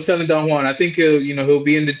 yeah, and I was telling Don Juan, I think he'll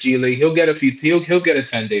be in the G League. He'll get a few he'll get a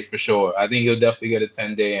 10-day for sure. I think he'll definitely get a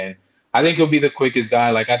 10-day, and I think he'll be the quickest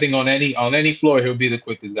guy. Like I think on any floor he'll be the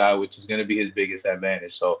quickest guy, which is gonna be his biggest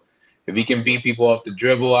advantage. So if he can beat people off the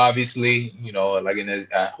dribble, obviously, like in his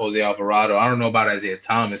Jose Alvarado. I don't know about Isaiah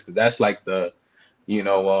Thomas because that's like talking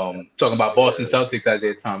about Boston Celtics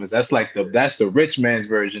Isaiah Thomas. That's the rich man's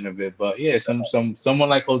version of it. But yeah, someone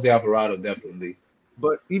like Jose Alvarado definitely.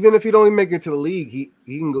 But even if he don't even make it to the league, he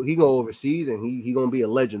can go overseas and he gonna be a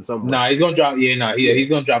legend somewhere. Nah, he's gonna drop. Yeah, nah, Yeah. he's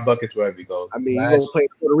gonna drop buckets wherever he goes. I mean, he gonna Last play in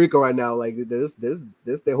Puerto Rico right now. Like there's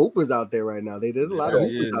the hoopers out there right now. There's a lot of Yeah,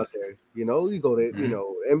 he hoopers out is. there. You go to Mhm.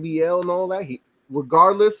 NBL and all that.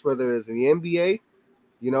 Regardless whether it's in the NBA,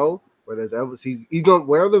 whether it's ever he's going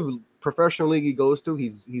wherever professional league he goes to,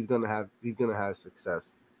 he's gonna have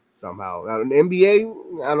success somehow. Now, in the NBA,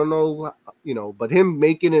 I don't know, but him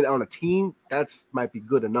making it on a team that's might be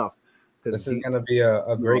good enough because This is gonna be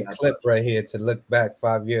a great clip right here to look back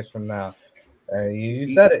 5 years from now. You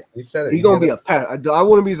he, said it. You said it. he's He's gonna gonna be a pet. I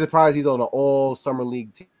wouldn't be surprised he's on an all summer league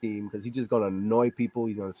team because he's just gonna annoy people.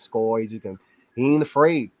 He's gonna score. He ain't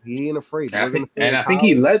afraid. He ain't afraid. He And I wasn't think, afraid and in I think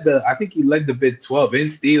he college. led the, I think he led the Big 12 in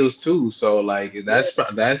steals too. So like that's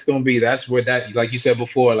gonna be that's where that like you said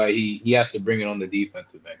before, like he has to bring it on the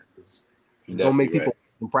defensive end. 'Cause you're He's gonna make definitely right. people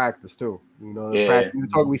in practice too. In Yeah,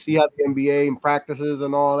 practice. We see how the NBA and practices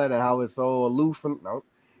and all that, and how it's so aloof. And no,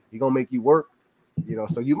 he's gonna make you work.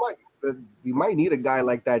 So you might need a guy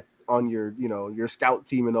like that on your scout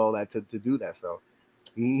team and all that to do that. So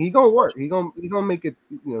he gonna work. He gonna make it.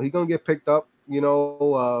 He gonna get picked up. And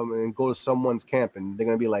go to someone's camp, and they're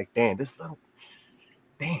gonna be like, damn, this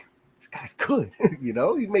guy's good.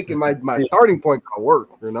 He's making my starting point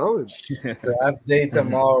work. draft day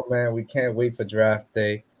tomorrow, man. We can't wait for draft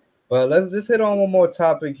day. But let's just hit on one more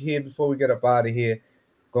topic here before we get up out of here.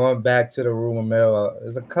 Going back to the rumor mill,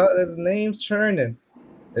 there's names churning.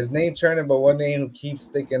 There's name churning, but one name who keeps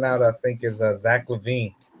sticking out, I think, is Zach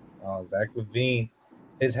LaVine. Zach LaVine,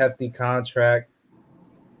 his hefty contract,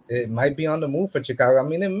 it might be on the move for Chicago. I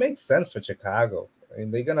mean, it makes sense for Chicago. I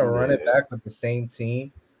mean, they're gonna run it Yeah. back with the same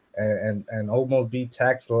team and almost be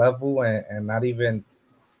tax level and not even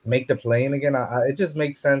make the plane again. It just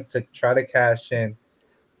makes sense to try to cash in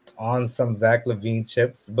on some Zach LaVine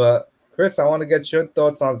chips. But Chris, I want to get your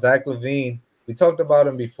thoughts on Zach LaVine. We talked about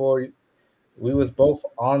him before. We was both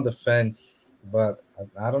on the fence, but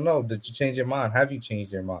I don't know. Did you change your mind? Have you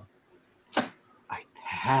changed your mind? I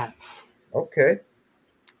have. Okay.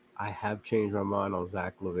 I have changed my mind on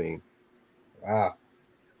Zach LaVine. Wow.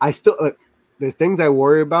 I still there's things I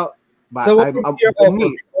worry about, but So what I'm would be your for offer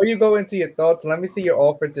me before you go into your thoughts? Let me see your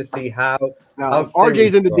offer to see now. how If RJ's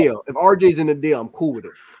serious in the you are. deal, I'm cool with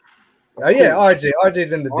it. I'm Oh yeah, cool.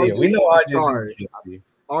 RJ's in the deal. We RJ know for RJ's in stars. the deal.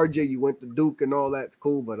 RJ, you went to Duke and all that's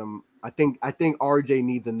cool, but I think RJ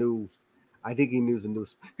needs a new. I think he needs a new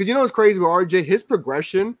because what's crazy with RJ, his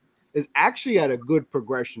progression is actually at a good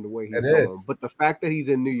progression the way he's It going. is. But the fact that he's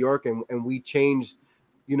in New York and we changed,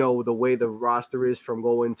 the way the roster is from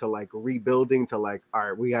going to like rebuilding to like, all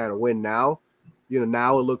right, we gotta win now.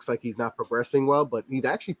 Now it looks like he's not progressing well, but he's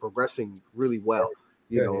actually progressing really well.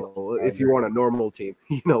 Yeah, I If agree. you're on a normal team,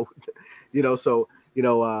 so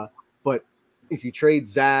but if you trade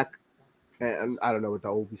Zach, and I don't know what the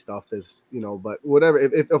Obi stuff is, but whatever.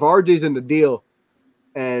 If RJ's in the deal,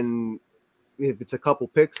 and if it's a couple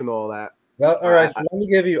picks and all that, Well, all right, I, so let me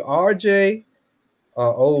give you RJ,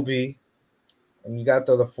 Obi, and you got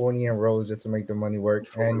the Fournier and Rose just to make the money work,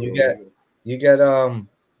 and you get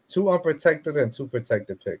two unprotected and two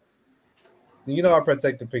protected picks. You know our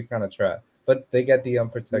protected picks kind of trash. but they get the Make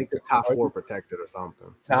unprotected. the top 4 protected or something.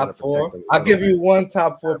 You Top gotta 4. protect them. I'll give you one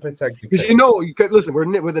top 4 protected. Because you could listen. We're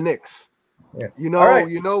the Knicks. Yeah. You know, All right.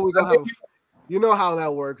 we're gonna have. You know how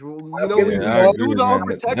that works. We I agree, do the man.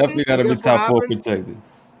 unprotected. Definitely got to be Guess what top 4 happens? protected.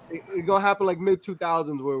 It's gonna happen like mid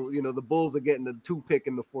 2000s where the Bulls are getting the 2 pick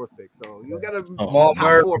and the 4th pick. So you gotta Jamal top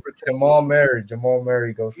Murray, 4 protect. Jamal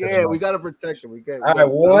Murray goes. Yeah, we gotta protect him. We get all right.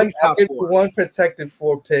 One. I'll give you one protected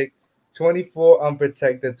 4 pick, 24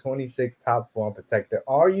 unprotected, 26 top 4 unprotected.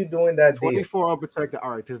 Are you doing that? 24 unprotected.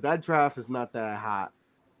 All right, because that draft is not that hot.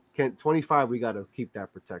 25? We gotta keep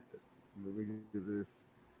that protected.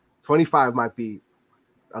 25 might be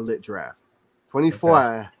a lit draft. 24.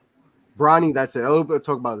 Okay. Bronny, that's it. I'll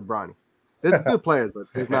talk about the Bronny. There's good players, but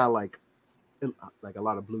there's not like a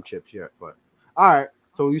lot of blue chips yet. But all right,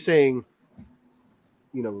 so you're saying,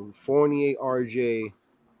 Fournier, RJ,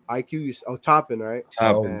 IQ, Toppin, right?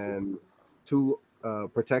 Toppin. And 2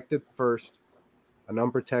 protected first, an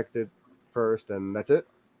unprotected first, and that's it.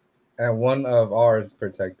 And 1 of ours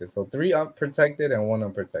protected. So 3 unprotected and 1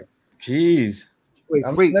 unprotected. Jeez.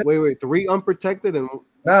 Wait. 3 unprotected and.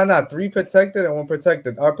 Nah, 3 protected and 1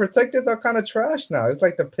 protected. Our protectors are kind of trash now. It's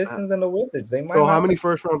like the Pistons and the Wizards. They might. So how many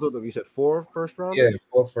first rounds? You said 4 first rounds? Yeah,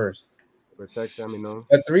 4 first. Protect them,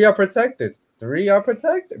 But 3 are protected. 3 are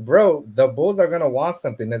protected, bro. The Bulls are gonna want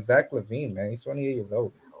something. That's Zach LaVine, man. He's 28 years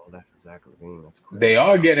old. Oh, that's Zach LaVine. That's cool. They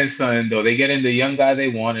are getting something though. They getting the young guy they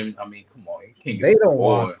want. And I mean, come on, they don't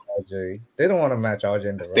want RJ. They don't want to match RJ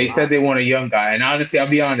in the They road. said they want a young guy, and honestly, I'll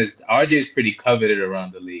be honest. RJ is pretty coveted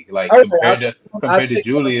around the league, like right, compared to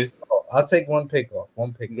Julius. I'll take 1 pick off.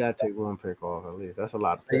 1 pick. You gotta take 1 pick off at least. That's a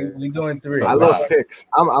lot. We doing 3. I love picks.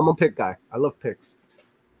 I'm a pick guy. I love picks.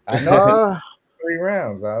 I know. 3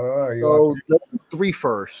 rounds. I don't know. So 3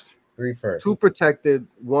 first. 3 first. 2 protected.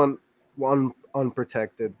 1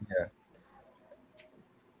 unprotected. Yeah.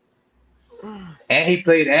 And he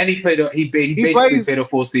basically played a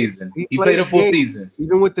full season. He played a full season.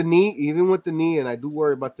 Even with the knee, and I do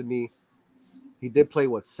worry about the knee. He did play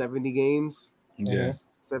 70 games? Yeah.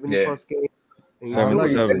 70 plus games.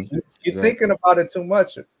 77. You're thinking about it too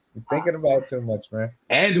much. You're thinking about it too much, man.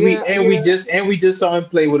 And we just saw him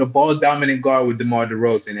play with a ball dominant guard with DeMar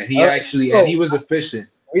DeRozan, and he was efficient.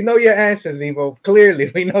 We know your answers, Evo. Clearly,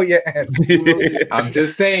 we know your answers. I'm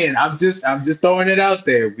just saying. I'm just throwing it out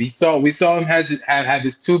there. We saw him have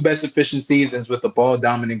his 2 best efficient seasons with a ball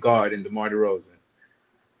dominant guard in DeMar DeRozan.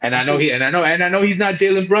 And I know he's not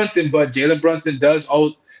Jalen Brunson, but Jalen Brunson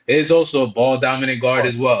is also a ball dominant guard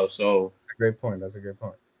as well. So that's a great point. That's a good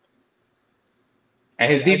point. And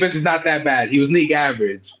his defense is not that bad. He was league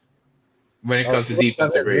average when it comes to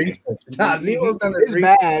defensive rating. It's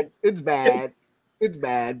bad. It's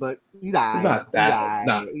bad, but he's all right. It's not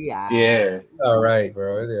that. Yeah. All right,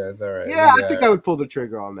 bro. Yeah, it's all right. Yeah, I think I would pull the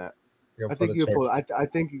trigger on that. I think you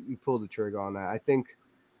pull the trigger on that. I think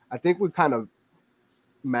we kind of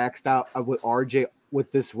maxed out with RJ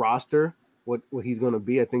with this roster. What he's going to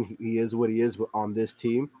be. I think he is what he is on this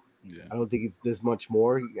team. Yeah. I don't think there's much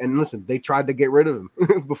more. And listen, they tried to get rid of him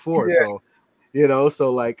before, so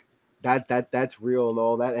so like that's real and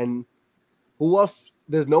all that. And who else?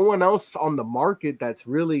 There's no one else on the market that's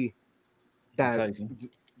really exciting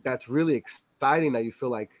that you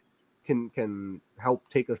feel like can help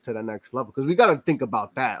take us to the next level. Because we got to think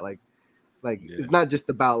about that. It's not just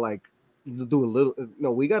about like do a little.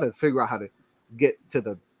 No, we got to figure out how to get to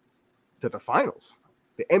the finals,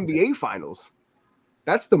 the NBA finals.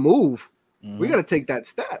 That's the move. Mm-hmm. We got to take that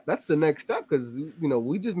step. That's the next step because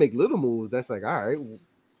we just make little moves. That's like, all right,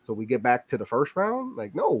 so we get back to the first round.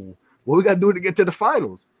 Like, no, what we got to do to get to the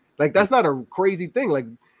finals? Like, that's not a crazy thing. Like,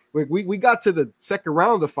 we got to the second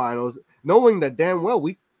round of the finals, knowing that damn well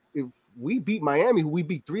if we beat Miami, who we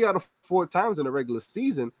beat 3 out of 4 times in the regular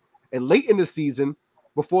season, and late in the season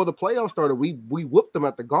before the playoffs started, we whooped them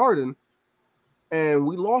at the Garden, and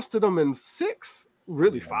we lost to them in 6.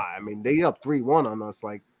 Really 5. I mean, they up 3-1 on us.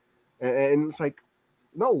 Like, and it's like,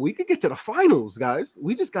 no, we could get to the finals, guys.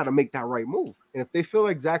 We just got to make that right move. And if they feel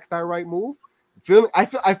like Zach's that right move, I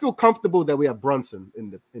feel comfortable that we have Brunson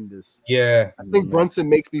in this. Yeah, I think Brunson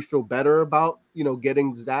makes me feel better about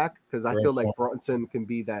getting Zach because I feel like Brunson can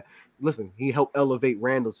be that. Listen, he helped elevate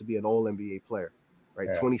Randall to be an All NBA player, right?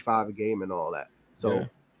 Yeah. 25 a game and all that. So. Yeah.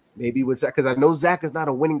 Maybe with Zach, because I know Zach is not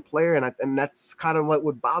a winning player, and that's kind of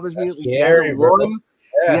what bothers me. He hasn't won.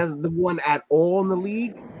 He hasn't won at all in the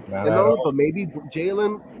league, But maybe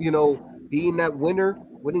Jalen, being that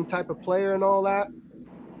winning type of player and all that.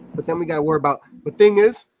 But then we got to worry about. The thing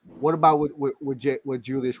is, what about with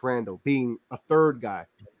Julius Randle being a third guy?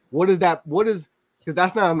 What is that? Because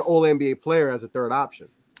that's not an All NBA player as a third option.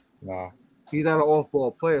 No. He's not an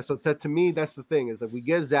off-ball player. So to me, that's the thing. Is like we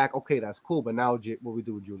get Zach, okay, that's cool. But now what we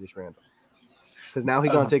do with Julius Randle? Because now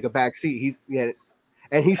he's gonna take a back seat.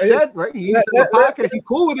 And he said, right? He said on the podcast, he's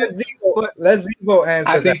cool with it. But let Zebo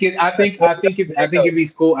answer that. If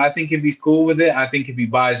he's cool, I think if he's cool with it, I think if he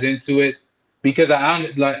buys into it, because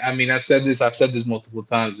I've said this multiple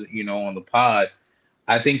times, on the pod.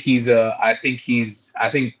 I think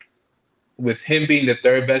with him being the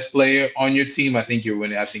third best player on your team, I think you're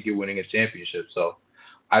winning. I think you're winning a championship. So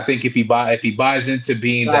I think if he buys into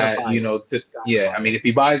being that, if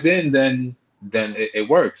he buys in, then it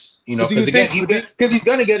works. Because again, he's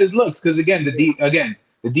gonna get his looks. Because again,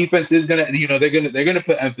 the defense is gonna, they're gonna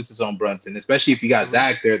put emphasis on Brunson, especially if you got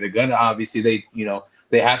Zach there. They're gonna obviously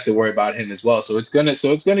they have to worry about him as well. So it's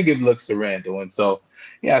gonna give looks to Randall. And so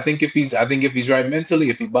yeah, I think if he's right mentally,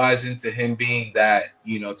 if he buys into him being that,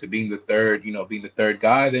 to being the third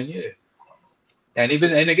guy, then yeah. And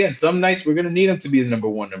again, some nights we're gonna need him to be the number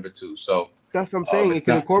one, number two. So that's what I'm saying. It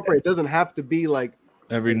can incorporate. It doesn't have to be like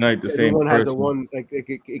every night the same everyone person. has a one. Like it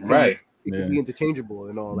can, right. It can be interchangeable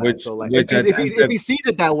and all that. So like if he sees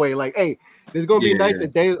it that way, like, hey, there's gonna be nights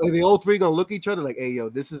that the all three gonna look at each other like, hey, yo,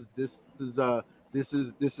 this is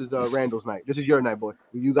Randall's night. This is your night, boy.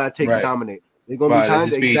 You gotta take and dominate. There's gonna be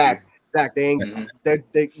times Zach, they ain't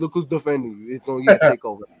they look who's defending you. It's gonna take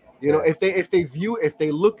over. If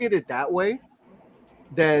they look at it that way,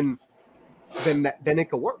 then it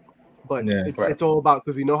could work. But it's all about,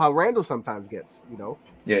 because we know how Randall sometimes gets,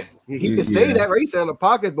 Yeah. He could say that, right? He said on the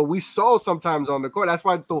podcast, but we saw sometimes on the court. That's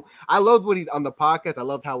why I loved what he on the podcast. I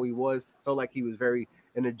loved how he felt like he was very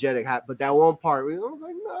energetic. But that one part, I was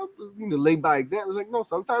like, no, laid by example. I was like, no,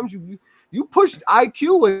 sometimes you push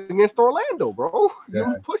IQ against Orlando, bro.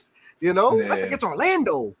 You push, that's against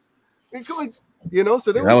Orlando. So there was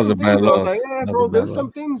some things I was like, yeah, bro, there's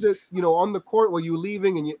some things that, on the court where you're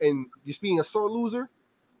leaving and you're being a sore loser,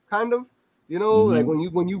 kind of, like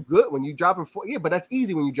when you drop in 40, but that's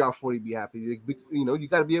easy when you drop 40, be happy. You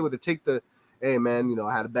got to be able to take the, hey man,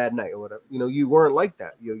 I had a bad night or whatever. You weren't like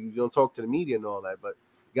that. You don't talk to the media and all that, but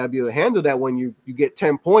you got to be able to handle that when you get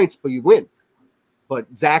 10 points, but you win. But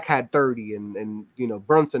Zach had 30 and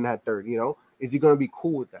Brunson had 30, is he going to be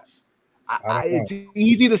cool with that? It's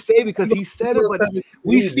easy to say because he said it, but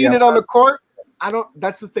we've seen it on the court.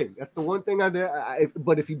 That's the thing. That's the one thing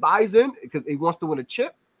but if he buys in because he wants to win a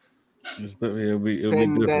chip, it'll be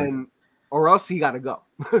different. Then, or else he got to go.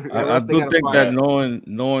 I do think that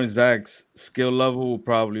knowing Zach's skill level will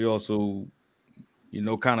probably also,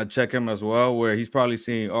 kind of check him as well, where he's probably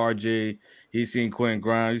seeing RJ, he's seeing Quentin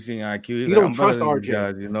Grimes, he's seeing IQ. He don't trust RJ,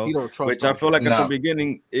 guys, He don't trust which RJ. I feel like at the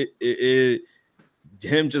beginning,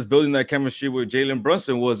 him just building that chemistry with Jalen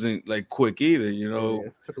Brunson wasn't like quick either,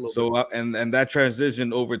 So and that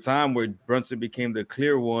transition over time where Brunson became the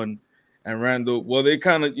clear one and Randall, well, they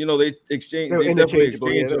kind of, they definitely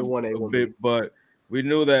exchanged a bit, but we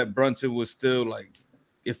knew that Brunson was still like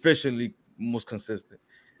efficiently most consistent.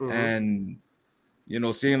 And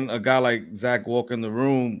seeing a guy like Zach walk in the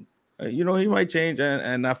room, he might change.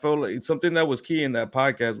 And I felt like it's something that was key in that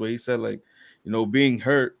podcast where he said, like, being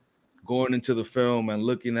hurt, going into the film and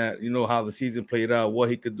looking at, how the season played out, what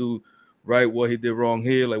he could do right, what he did wrong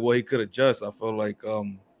here, like what he could adjust. I felt like,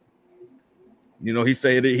 he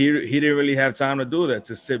said he didn't really have time to do that,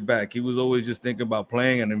 to sit back. He was always just thinking about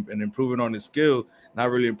playing and improving on his skill, not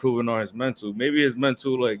really improving on his mental. Maybe his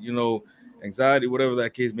mental, like, anxiety, whatever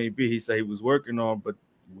that case may be, he said he was working on, but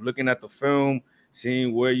looking at the film,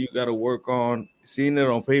 seeing where you got to work on, seeing it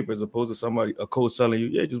on paper as opposed to a coach telling you,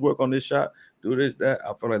 yeah, just work on this shot, do this, that.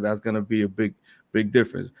 I feel like that's going to be a big, big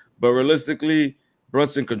difference. But realistically,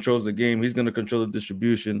 Brunson controls the game. He's going to control the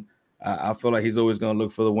distribution. I feel like he's always going to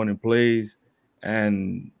look for the winning plays,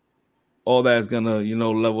 and all that is going to,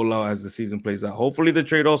 level out as the season plays out. Hopefully the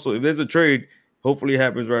trade also, if there's a trade, hopefully it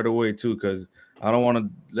happens right away too, because I don't want to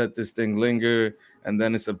let this thing linger. And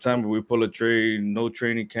then in September, we pull a trade, no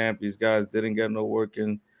training camp. These guys didn't get no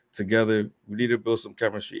working together. We need to build some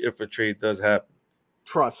chemistry if a trade does happen.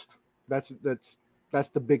 Trust. That's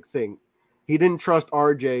the big thing. He didn't trust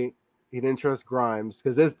RJ. He didn't trust Grimes,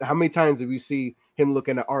 because how many times did we see him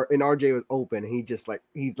looking at and RJ was open and he's like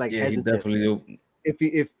hesitant. He definitely open.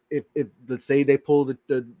 If let's say they pull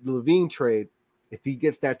the Levine trade, if he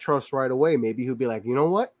gets that trust right away, maybe he'll be like, you know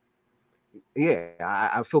what? Yeah,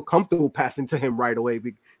 I feel comfortable passing to him right away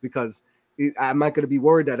because I'm not going to be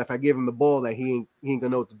worried that if I give him the ball that he ain't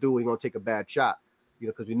gonna know what to do. He's gonna take a bad shot,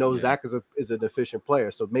 because we know Zach is an efficient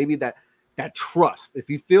player. So maybe that trust, if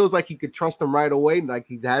he feels like he could trust him right away, like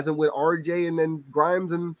he hasn't with RJ and then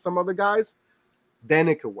Grimes and some other guys, then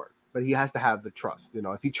it could work. But he has to have the trust.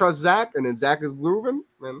 If he trusts Zach and then Zach is grooving,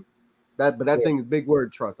 then That thing is big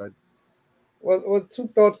word, trust. Well, two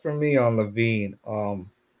thoughts from me on Levine.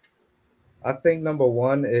 I think number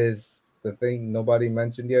one is the thing nobody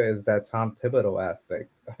mentioned here is that Tom Thibodeau aspect.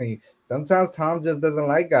 I mean, sometimes Tom just doesn't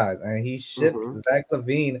like guys, and he shipped Mm-hmm. Zach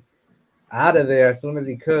Levine out of there as soon as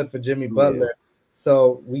he could for Jimmy Yeah. Butler.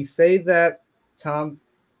 So we say that Tom,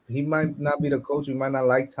 he might not be the coach, we might not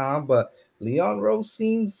like Tom, but Leon Rose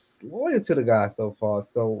seems loyal to the guy so far.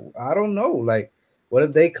 So I don't know. Like, what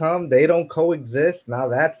if they come, they don't coexist? Now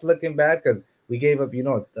that's looking bad because we gave up,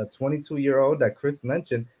 a 22-year-old that Chris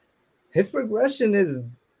mentioned. His progression is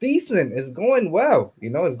decent. It's going well.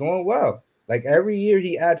 It's going well. Like every year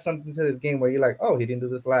he adds something to his game where you're like, oh, he didn't do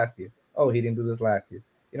this last year. Oh, he didn't do this last year.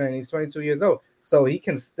 And he's 22 years old. So he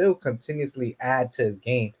can still continuously add to his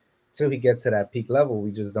game till he gets to that peak level.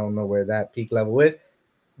 We just don't know where that peak level is.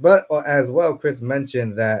 But as well, Chris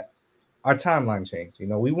mentioned that our timeline changed.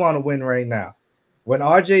 We want to win right now. When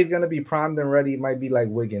RJ is going to be primed and ready, it might be like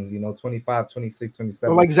Wiggins, 25, 26, Well,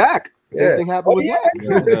 27. like Zach. Same Yeah. thing happened Oh, with yeah. Zach.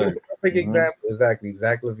 Yeah, Zach. Perfect example. Exactly.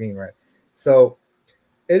 Zach Levine, right? So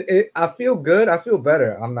I feel good. I feel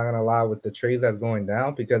better. I'm not gonna lie with the trades that's going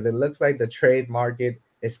down because it looks like the trade market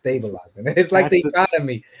is stabilizing. It's like That's the the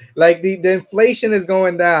economy, like the inflation is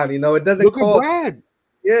going down. It doesn't look at cost. Brad.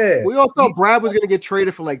 Yeah, We all thought Brad was gonna get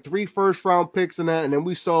traded for like 3 first-round picks and that, and then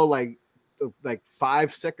we saw like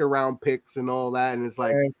 5 second-round picks and all that, and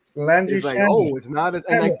and Landry it's like, Shamet. oh, it's not as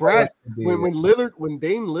and Shamet like Brad to be when there.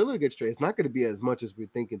 Dame Lillard gets traded, it's not going to be as much as we're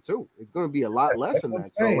thinking too. It's going to be a lot less That's than what I'm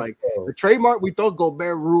that. So saying. like So the trademark, we thought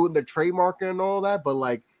Gobert ruined the trademark and all that, but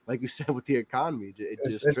like you said with the economy, it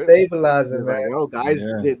just it's tripped. stabilizing, It's man. like, no, guys,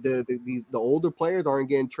 Yeah. the older players aren't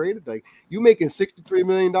getting traded. Like you making $63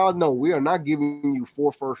 million. No, we are not giving you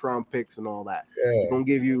 4 first-round picks and all that. We're Yeah, gonna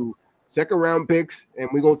give you second-round picks, and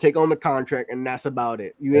we're gonna take on the contract, and that's about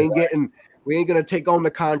it. You ain't exactly. getting. We ain't gonna take on the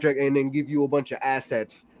contract and then give you a bunch of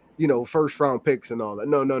assets, first-round picks and all that.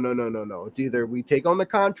 No, no, no, no, no, no. It's either we take on the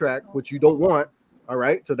contract, which you don't want. All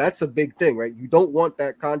right, so that's a big thing, right? You don't want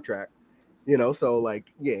that contract. So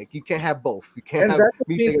like, yeah, you can't have both. You can't And have Zach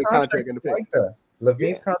me Levine's taking a contract contract and the is like picks. that.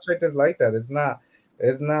 Levine's Yeah, contract is like that.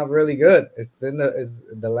 It's not really good. It's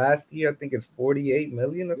the last year I think it's 48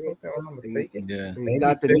 million or yeah. something. If I'm not And, mistaken. Yeah. and he's Maybe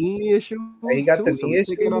got the 50. knee issues And he got too, the so knee he's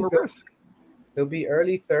taking on issues. a risk. He'll be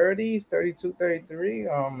early 30s, 32, 33.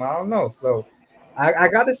 I don't know. So I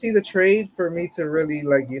got to see the trade for me to really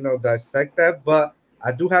dissect that. But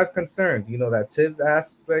I do have concerns. That Tibbs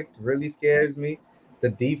aspect really scares me. The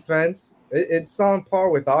defense, it's on par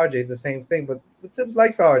with RJ. It's the same thing. But Tibbs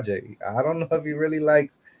likes RJ. I don't know if he really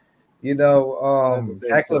likes That's the thing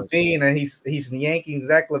Zach too. Levine, and he's yanking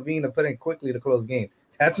Zach Levine to put in quickly to close games.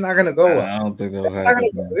 That's not gonna go well. I don't think that'll Not happen,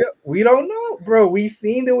 gonna man. go- We don't know, bro. We've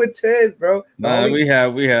seen it with Tibbs, bro. The Nah, only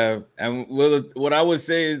we have, and what I would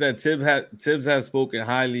say is that Tibbs has spoken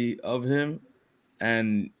highly of him,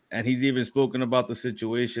 and he's even spoken about the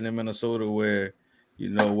situation in Minnesota where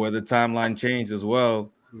where the timeline changed as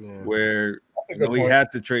well, Yeah, where That's a good he point. had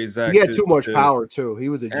to trade he Zach had too much to power too. He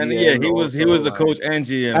was a and yeah, GM he also. was a Like coach and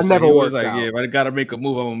GM, that so never he was works like, out. yeah, but I got to make a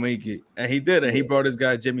move. I'm gonna make it, and he did, and he Yeah. brought this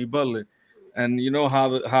guy Jimmy Butler, and you know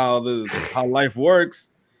how life works.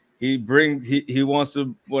 He wants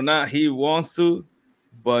to, well, not he wants to,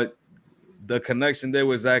 but the connection there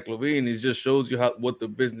with Zach Levine, it just shows you what the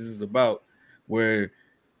business is about, where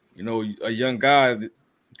a young guy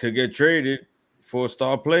could get traded for a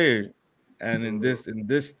star player, and in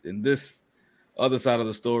Mhm. this other side of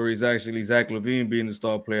the story is actually Zach Levine being the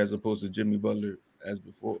star player as opposed to Jimmy Butler as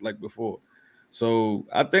before. So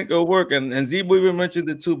I think it'll work, and Zebo even mentioned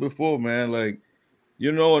it too before, man. Like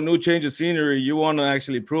a new change of scenery, you want to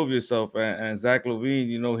actually prove yourself, and Zach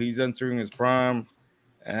Levine, he's entering his prime,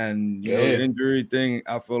 and the Yeah. injury thing,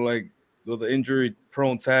 I feel like though the injury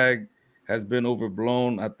prone tag has been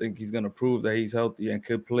overblown, I think he's gonna prove that he's healthy and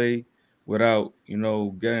could play without,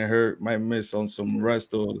 getting hurt, might miss on some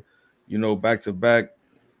rest or, back to back,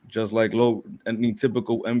 just like any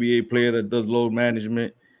typical NBA player that does load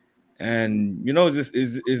management. And it's just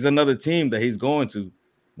is another team that he's going to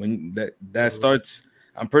when that Mhm. starts.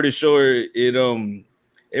 I'm pretty sure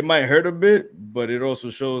it might hurt a bit, but it also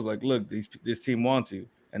shows like, look, this team wants you,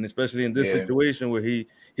 and especially in this Yeah. situation where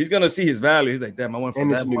he's gonna see his value. He's like, damn, I went for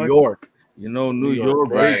And it's that New much, York. New New York, York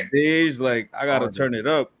big Right. stage. Like I gotta harder. turn it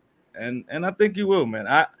up, and I think he will, man.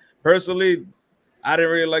 I personally, I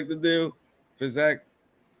didn't really like the deal for Zach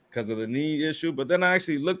because of the knee issue, but then I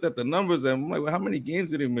actually looked at the numbers and I'm like, well, how many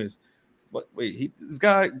games did he miss? But wait,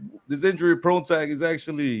 this injury prone tag is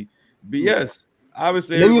actually Yeah. BS.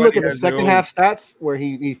 Obviously, And then you look everybody at the has their second own. half stats where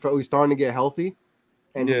he's starting to get healthy,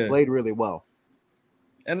 and he Yeah, played really well.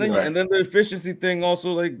 Yeah, and then the efficiency thing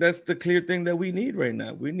also, like that's the clear thing that we need right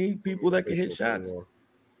now. We need people that can hit efficiency. shots. Yeah.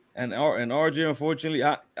 And RJ, unfortunately,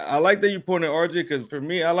 I like that you pointed RJ because for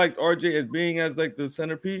me, I liked RJ as being as like the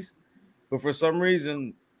centerpiece, but for some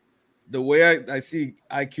reason, the way I see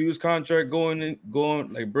IQ's contract going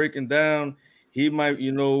like breaking down, he might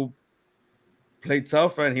play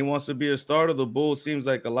tough and he wants to be a starter. The Bulls seems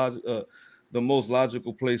like the most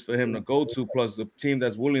logical place for him to go to. Plus, the team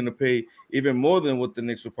that's willing to pay even more than what the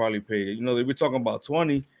Knicks would probably pay. They were talking about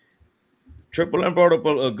 20. Triple M brought up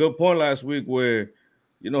a good point last week where,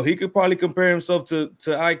 he could probably compare himself to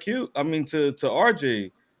IQ. I mean to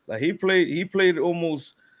RJ. Like he played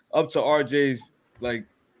almost up to RJ's like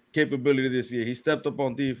capability this year. He stepped up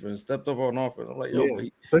on defense, stepped up on offense. I'm like, yo, Yeah, but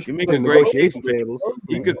you're especially making in great negotiation games. tables.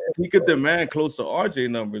 He Yeah, could he could demand close to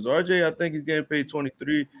RJ numbers. RJ, I think he's getting paid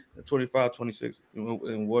 23 and 25, 26,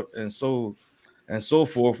 and so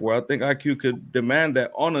forth. Where I think IQ could demand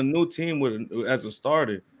that on a new team as a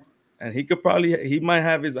starter, and he might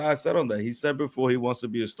have his eyes set on that. He said before he wants to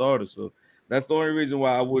be a starter, so that's the only reason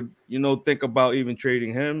why I would think about even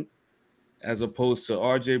trading him as opposed to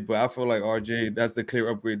RJ. But I feel like RJ, that's the clear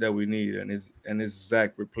upgrade that we need, and is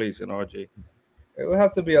Zach replacing RJ. It would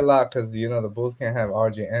have to be a lot because the Bulls can't have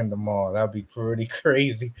RJ and Demar. That'd be pretty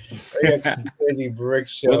crazy. That'd be a crazy brick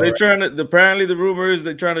Well, show, they're right? trying to. Apparently, the rumor is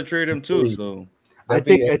they're trying to trade him too. So That'd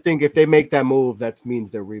be I think if they make that move, that means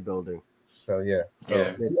they're rebuilding. so yeah. So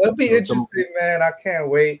Yeah. it'll be So interesting, man. I can't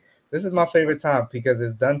wait. This is my favorite time because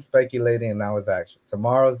it's done speculating and now it's action.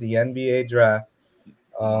 Tomorrow's the NBA draft.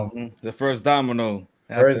 Um, the first domino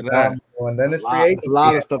after First that. domino, and then it's free It's a agency.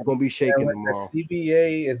 lot of stuff gonna be And shaking with the tomorrow.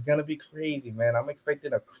 CBA is gonna be crazy, man. I'm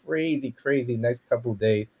expecting a crazy, crazy next couple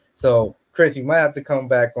days. So, Chris, you might have to come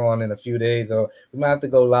back on in a few days, or we might have to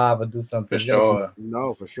go live or do something. For It's gonna be, sure.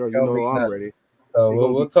 No, for sure. You gonna know be I'm nuts. ready. So It's we'll,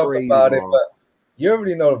 gonna we'll be talk crazy about it, tomorrow. but you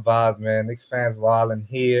already know the vibes, man. Knicks fans wilding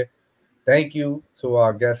here. Thank you to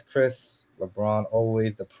our guest Chris LeBron,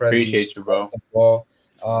 always the Preezy Appreciate you, of bro. the ball.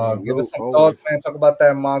 Give us Salute, some thoughts, always. man. Talk about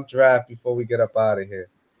that mock draft before we get up out of here.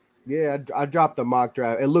 Yeah, I dropped the mock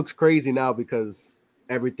draft. It looks crazy now because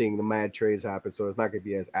everything, the mad trades happened, so it's not gonna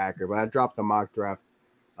be as accurate. But I dropped the mock draft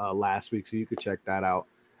last week, so you could check that out.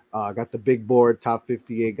 I got the big board, top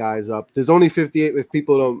 58 guys up. There's only 58. If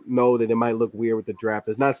people don't know that, it might look weird with the draft.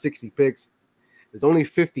 There's not 60 picks. There's only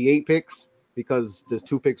 58 picks because there's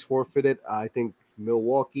 2 picks forfeited. I think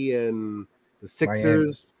Milwaukee and the Miami,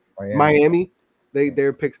 Sixers, Miami. Miami,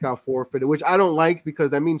 their picks got forfeited, which I don't like because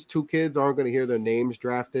that means 2 kids aren't going to hear their names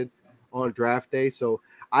drafted on draft day. So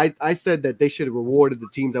I said that they should have rewarded the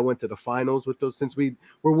teams that went to the finals with those. Since we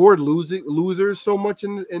reward losers so much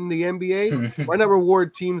in the NBA, why not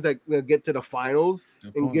reward teams that get to the finals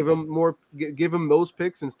and give them more, give them those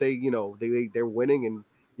picks and stay, they're winning. And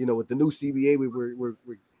with the new CBA, we're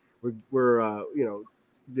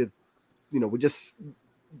we're just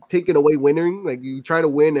taking away winning. Like, you try to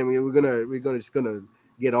win, and we're gonna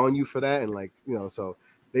get on you for that. And so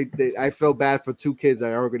I felt bad for 2 kids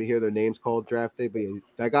that aren't gonna hear their names called draft day. But yeah,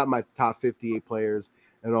 I got my top 58 players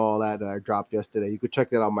and all that I dropped yesterday. You could check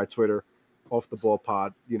that out on my Twitter, off the ball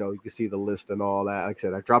pod. You can see the list and all that. Like I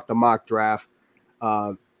said, I dropped the mock draft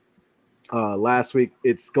last week.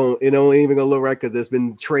 It only even gonna look right because there's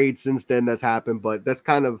been trades since then that's happened, but it's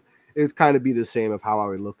kind of be the same of how I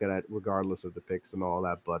would look at it regardless of the picks and all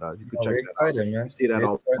that. But you can check We're that out. excited, You man. see that We're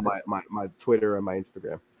on excited. my Twitter and my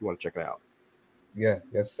Instagram if you want to check it out. Yeah,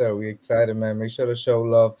 yes, sir. We excited, man. Make sure to show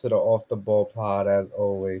love to the Off the Ball pod as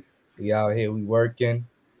always. We out here, we working.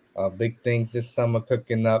 Big things this summer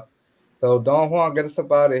cooking up. So Don Juan, get us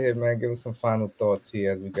up out of here, man. Give us some final thoughts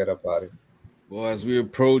here as we get up out of here. Well, as we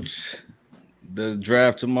approach the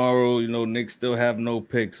draft tomorrow, Knicks still have no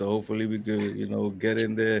pick, so hopefully we could, get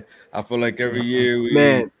in there. I feel like every year we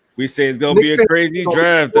Man, we say it's gonna be Knicks a fans crazy gonna be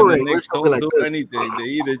draft, and the boring. It's Knicks gonna be don't like do this. anything. They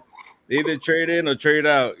either trade in or trade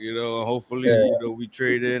out. And hopefully, Yeah, we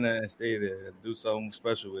trade in and stay there and do something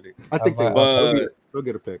special with it. I I think they might, will. But They'll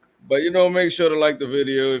get a pick. make sure to like the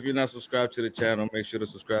video. If you're not subscribed to the channel, make sure to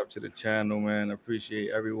subscribe to the channel, man. I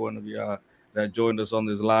appreciate every one of y'all that joined us on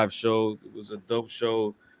this live show. It was a dope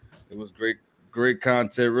show. It was great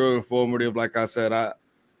content, real informative. Like I said, I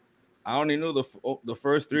only knew the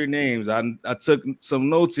first 3 names. I took some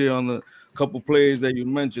notes here on the couple plays that you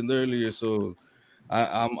mentioned earlier, so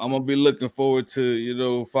I'm gonna be looking forward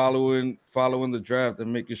to following the draft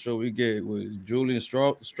and making sure we get with Julian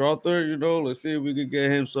Strother. Let's see if we could get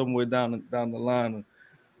him somewhere down the line.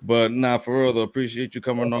 But for real though, appreciate you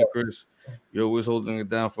coming on, Chris. You're always holding it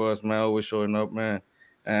down for us, man. Always showing up, man.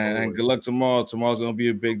 And Always. good luck tomorrow. Tomorrow's gonna be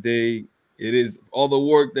a big day. It is all the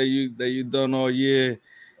work that you done all year.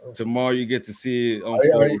 tomorrow you get to see it Are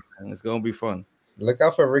unfold, you, and it's gonna be fun. look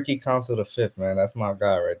out for Ricky Council the fifth, man. That's my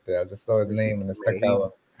guy right there. I just saw his name and it stuck Man,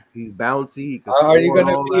 out. he's bouncy. He can Are you score and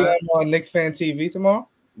gonna all be that. on Knicks fan TV tomorrow?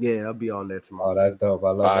 Yeah, I'll be on there Oh, tomorrow. that's dope.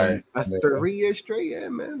 I love when Fire. he's on That's there. 3 years straight. Yeah,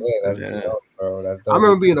 man. Yeah, that's Yeah. dope, bro. That's I dope.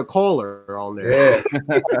 remember being a caller on there. Yeah,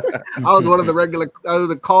 I was one of the regular. I was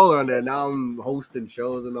a caller on there. Now I'm hosting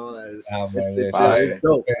shows and all that. nah, It's man. Yeah, it's, shout out it's Fire. to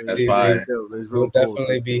dope. Knicks fan That's TV. fire. Dope. It's We'll real cool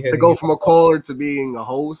definitely be to hitting go you. from a caller to being a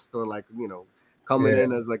host or like coming Yeah.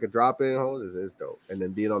 in as like a drop-in host is dope. And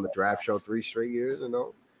then being on the draft show 3 straight years, That's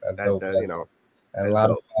that dope. that And a that's lot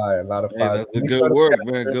of dope fire. A lot of Hey, fire. that's So a make good sure to work,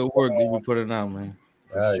 catch man. Chris. Good work you be putting out, man.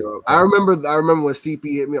 for Yeah, sure. yeah. I remember when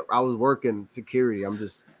CP hit me up. I was working security.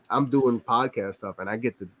 I'm doing podcast stuff, and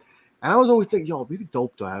I was always thinking, yo, it'd be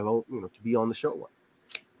dope to have to be on the show.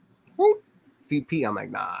 Whoop. CP, I'm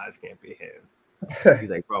like, nah, this can't be him. He's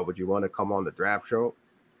like, bro, would you want to come on the draft show?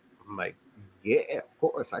 I'm like, yeah, of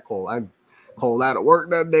course. I called out of work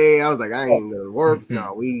that day. I was like, I ain't gonna work.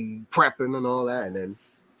 No, we prepping and all that, and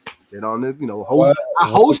then on the host. I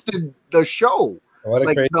hosted the show. What a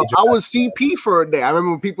Like crazy I draft. was CP for a day. I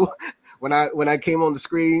remember when people when I came on the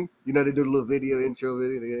screen, they do a little intro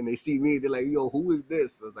video, and they see me, they're like, yo, who is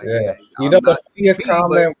this? I was like, Yeah. I'm The not funniest CP,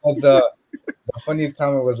 comment was the funniest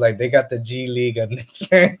comment was like they got the G League on Knicks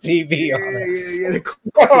fan TV on it.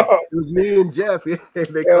 yeah. It was me and Jeff. Yeah,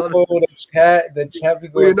 they Yo, called it. the chat be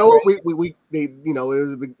Well, going what?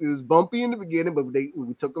 crazy. It was bumpy in the beginning, but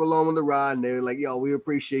we took them along on the ride, and they were like, "Yo, we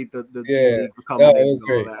appreciate the G Yeah. League for coming No, it in was and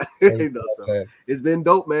all great. that." It was So good. it's been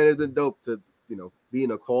dope, man. It's been dope to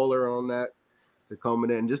being a caller on that, to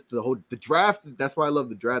coming in, just the draft. That's why I love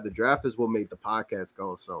the draft. The draft is what made the podcast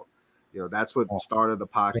go. So that's what started the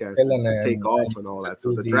podcast killing to it, take and off and all that.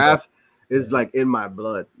 So the the- draft is like in my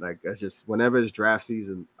blood. Like that's just whenever it's draft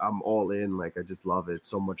season, I'm all in. Like I just love it. It's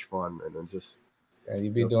so much fun, and then just Yeah,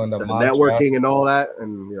 you be doing the mock draft. networking and all that,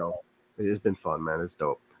 and it's been fun, man. It's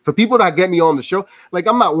dope. For people that get me on the show, like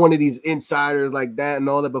I'm not one of these insiders like that and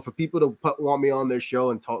all that, but for people to want me on their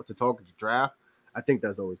show and talk the draft, I think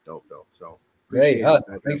that's always dope, though. So Hey, us,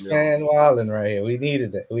 guys Knicks having me on. fan wilding right here. We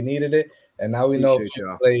needed it, and now we know a Appreciate few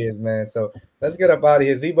y'all. players, man. So let's get up out of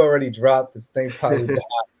here. Zebo already dropped. This thing's probably died.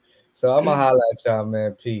 So I'm gonna holla at y'all,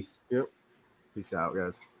 man. Peace. Yep. Peace out,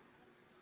 guys.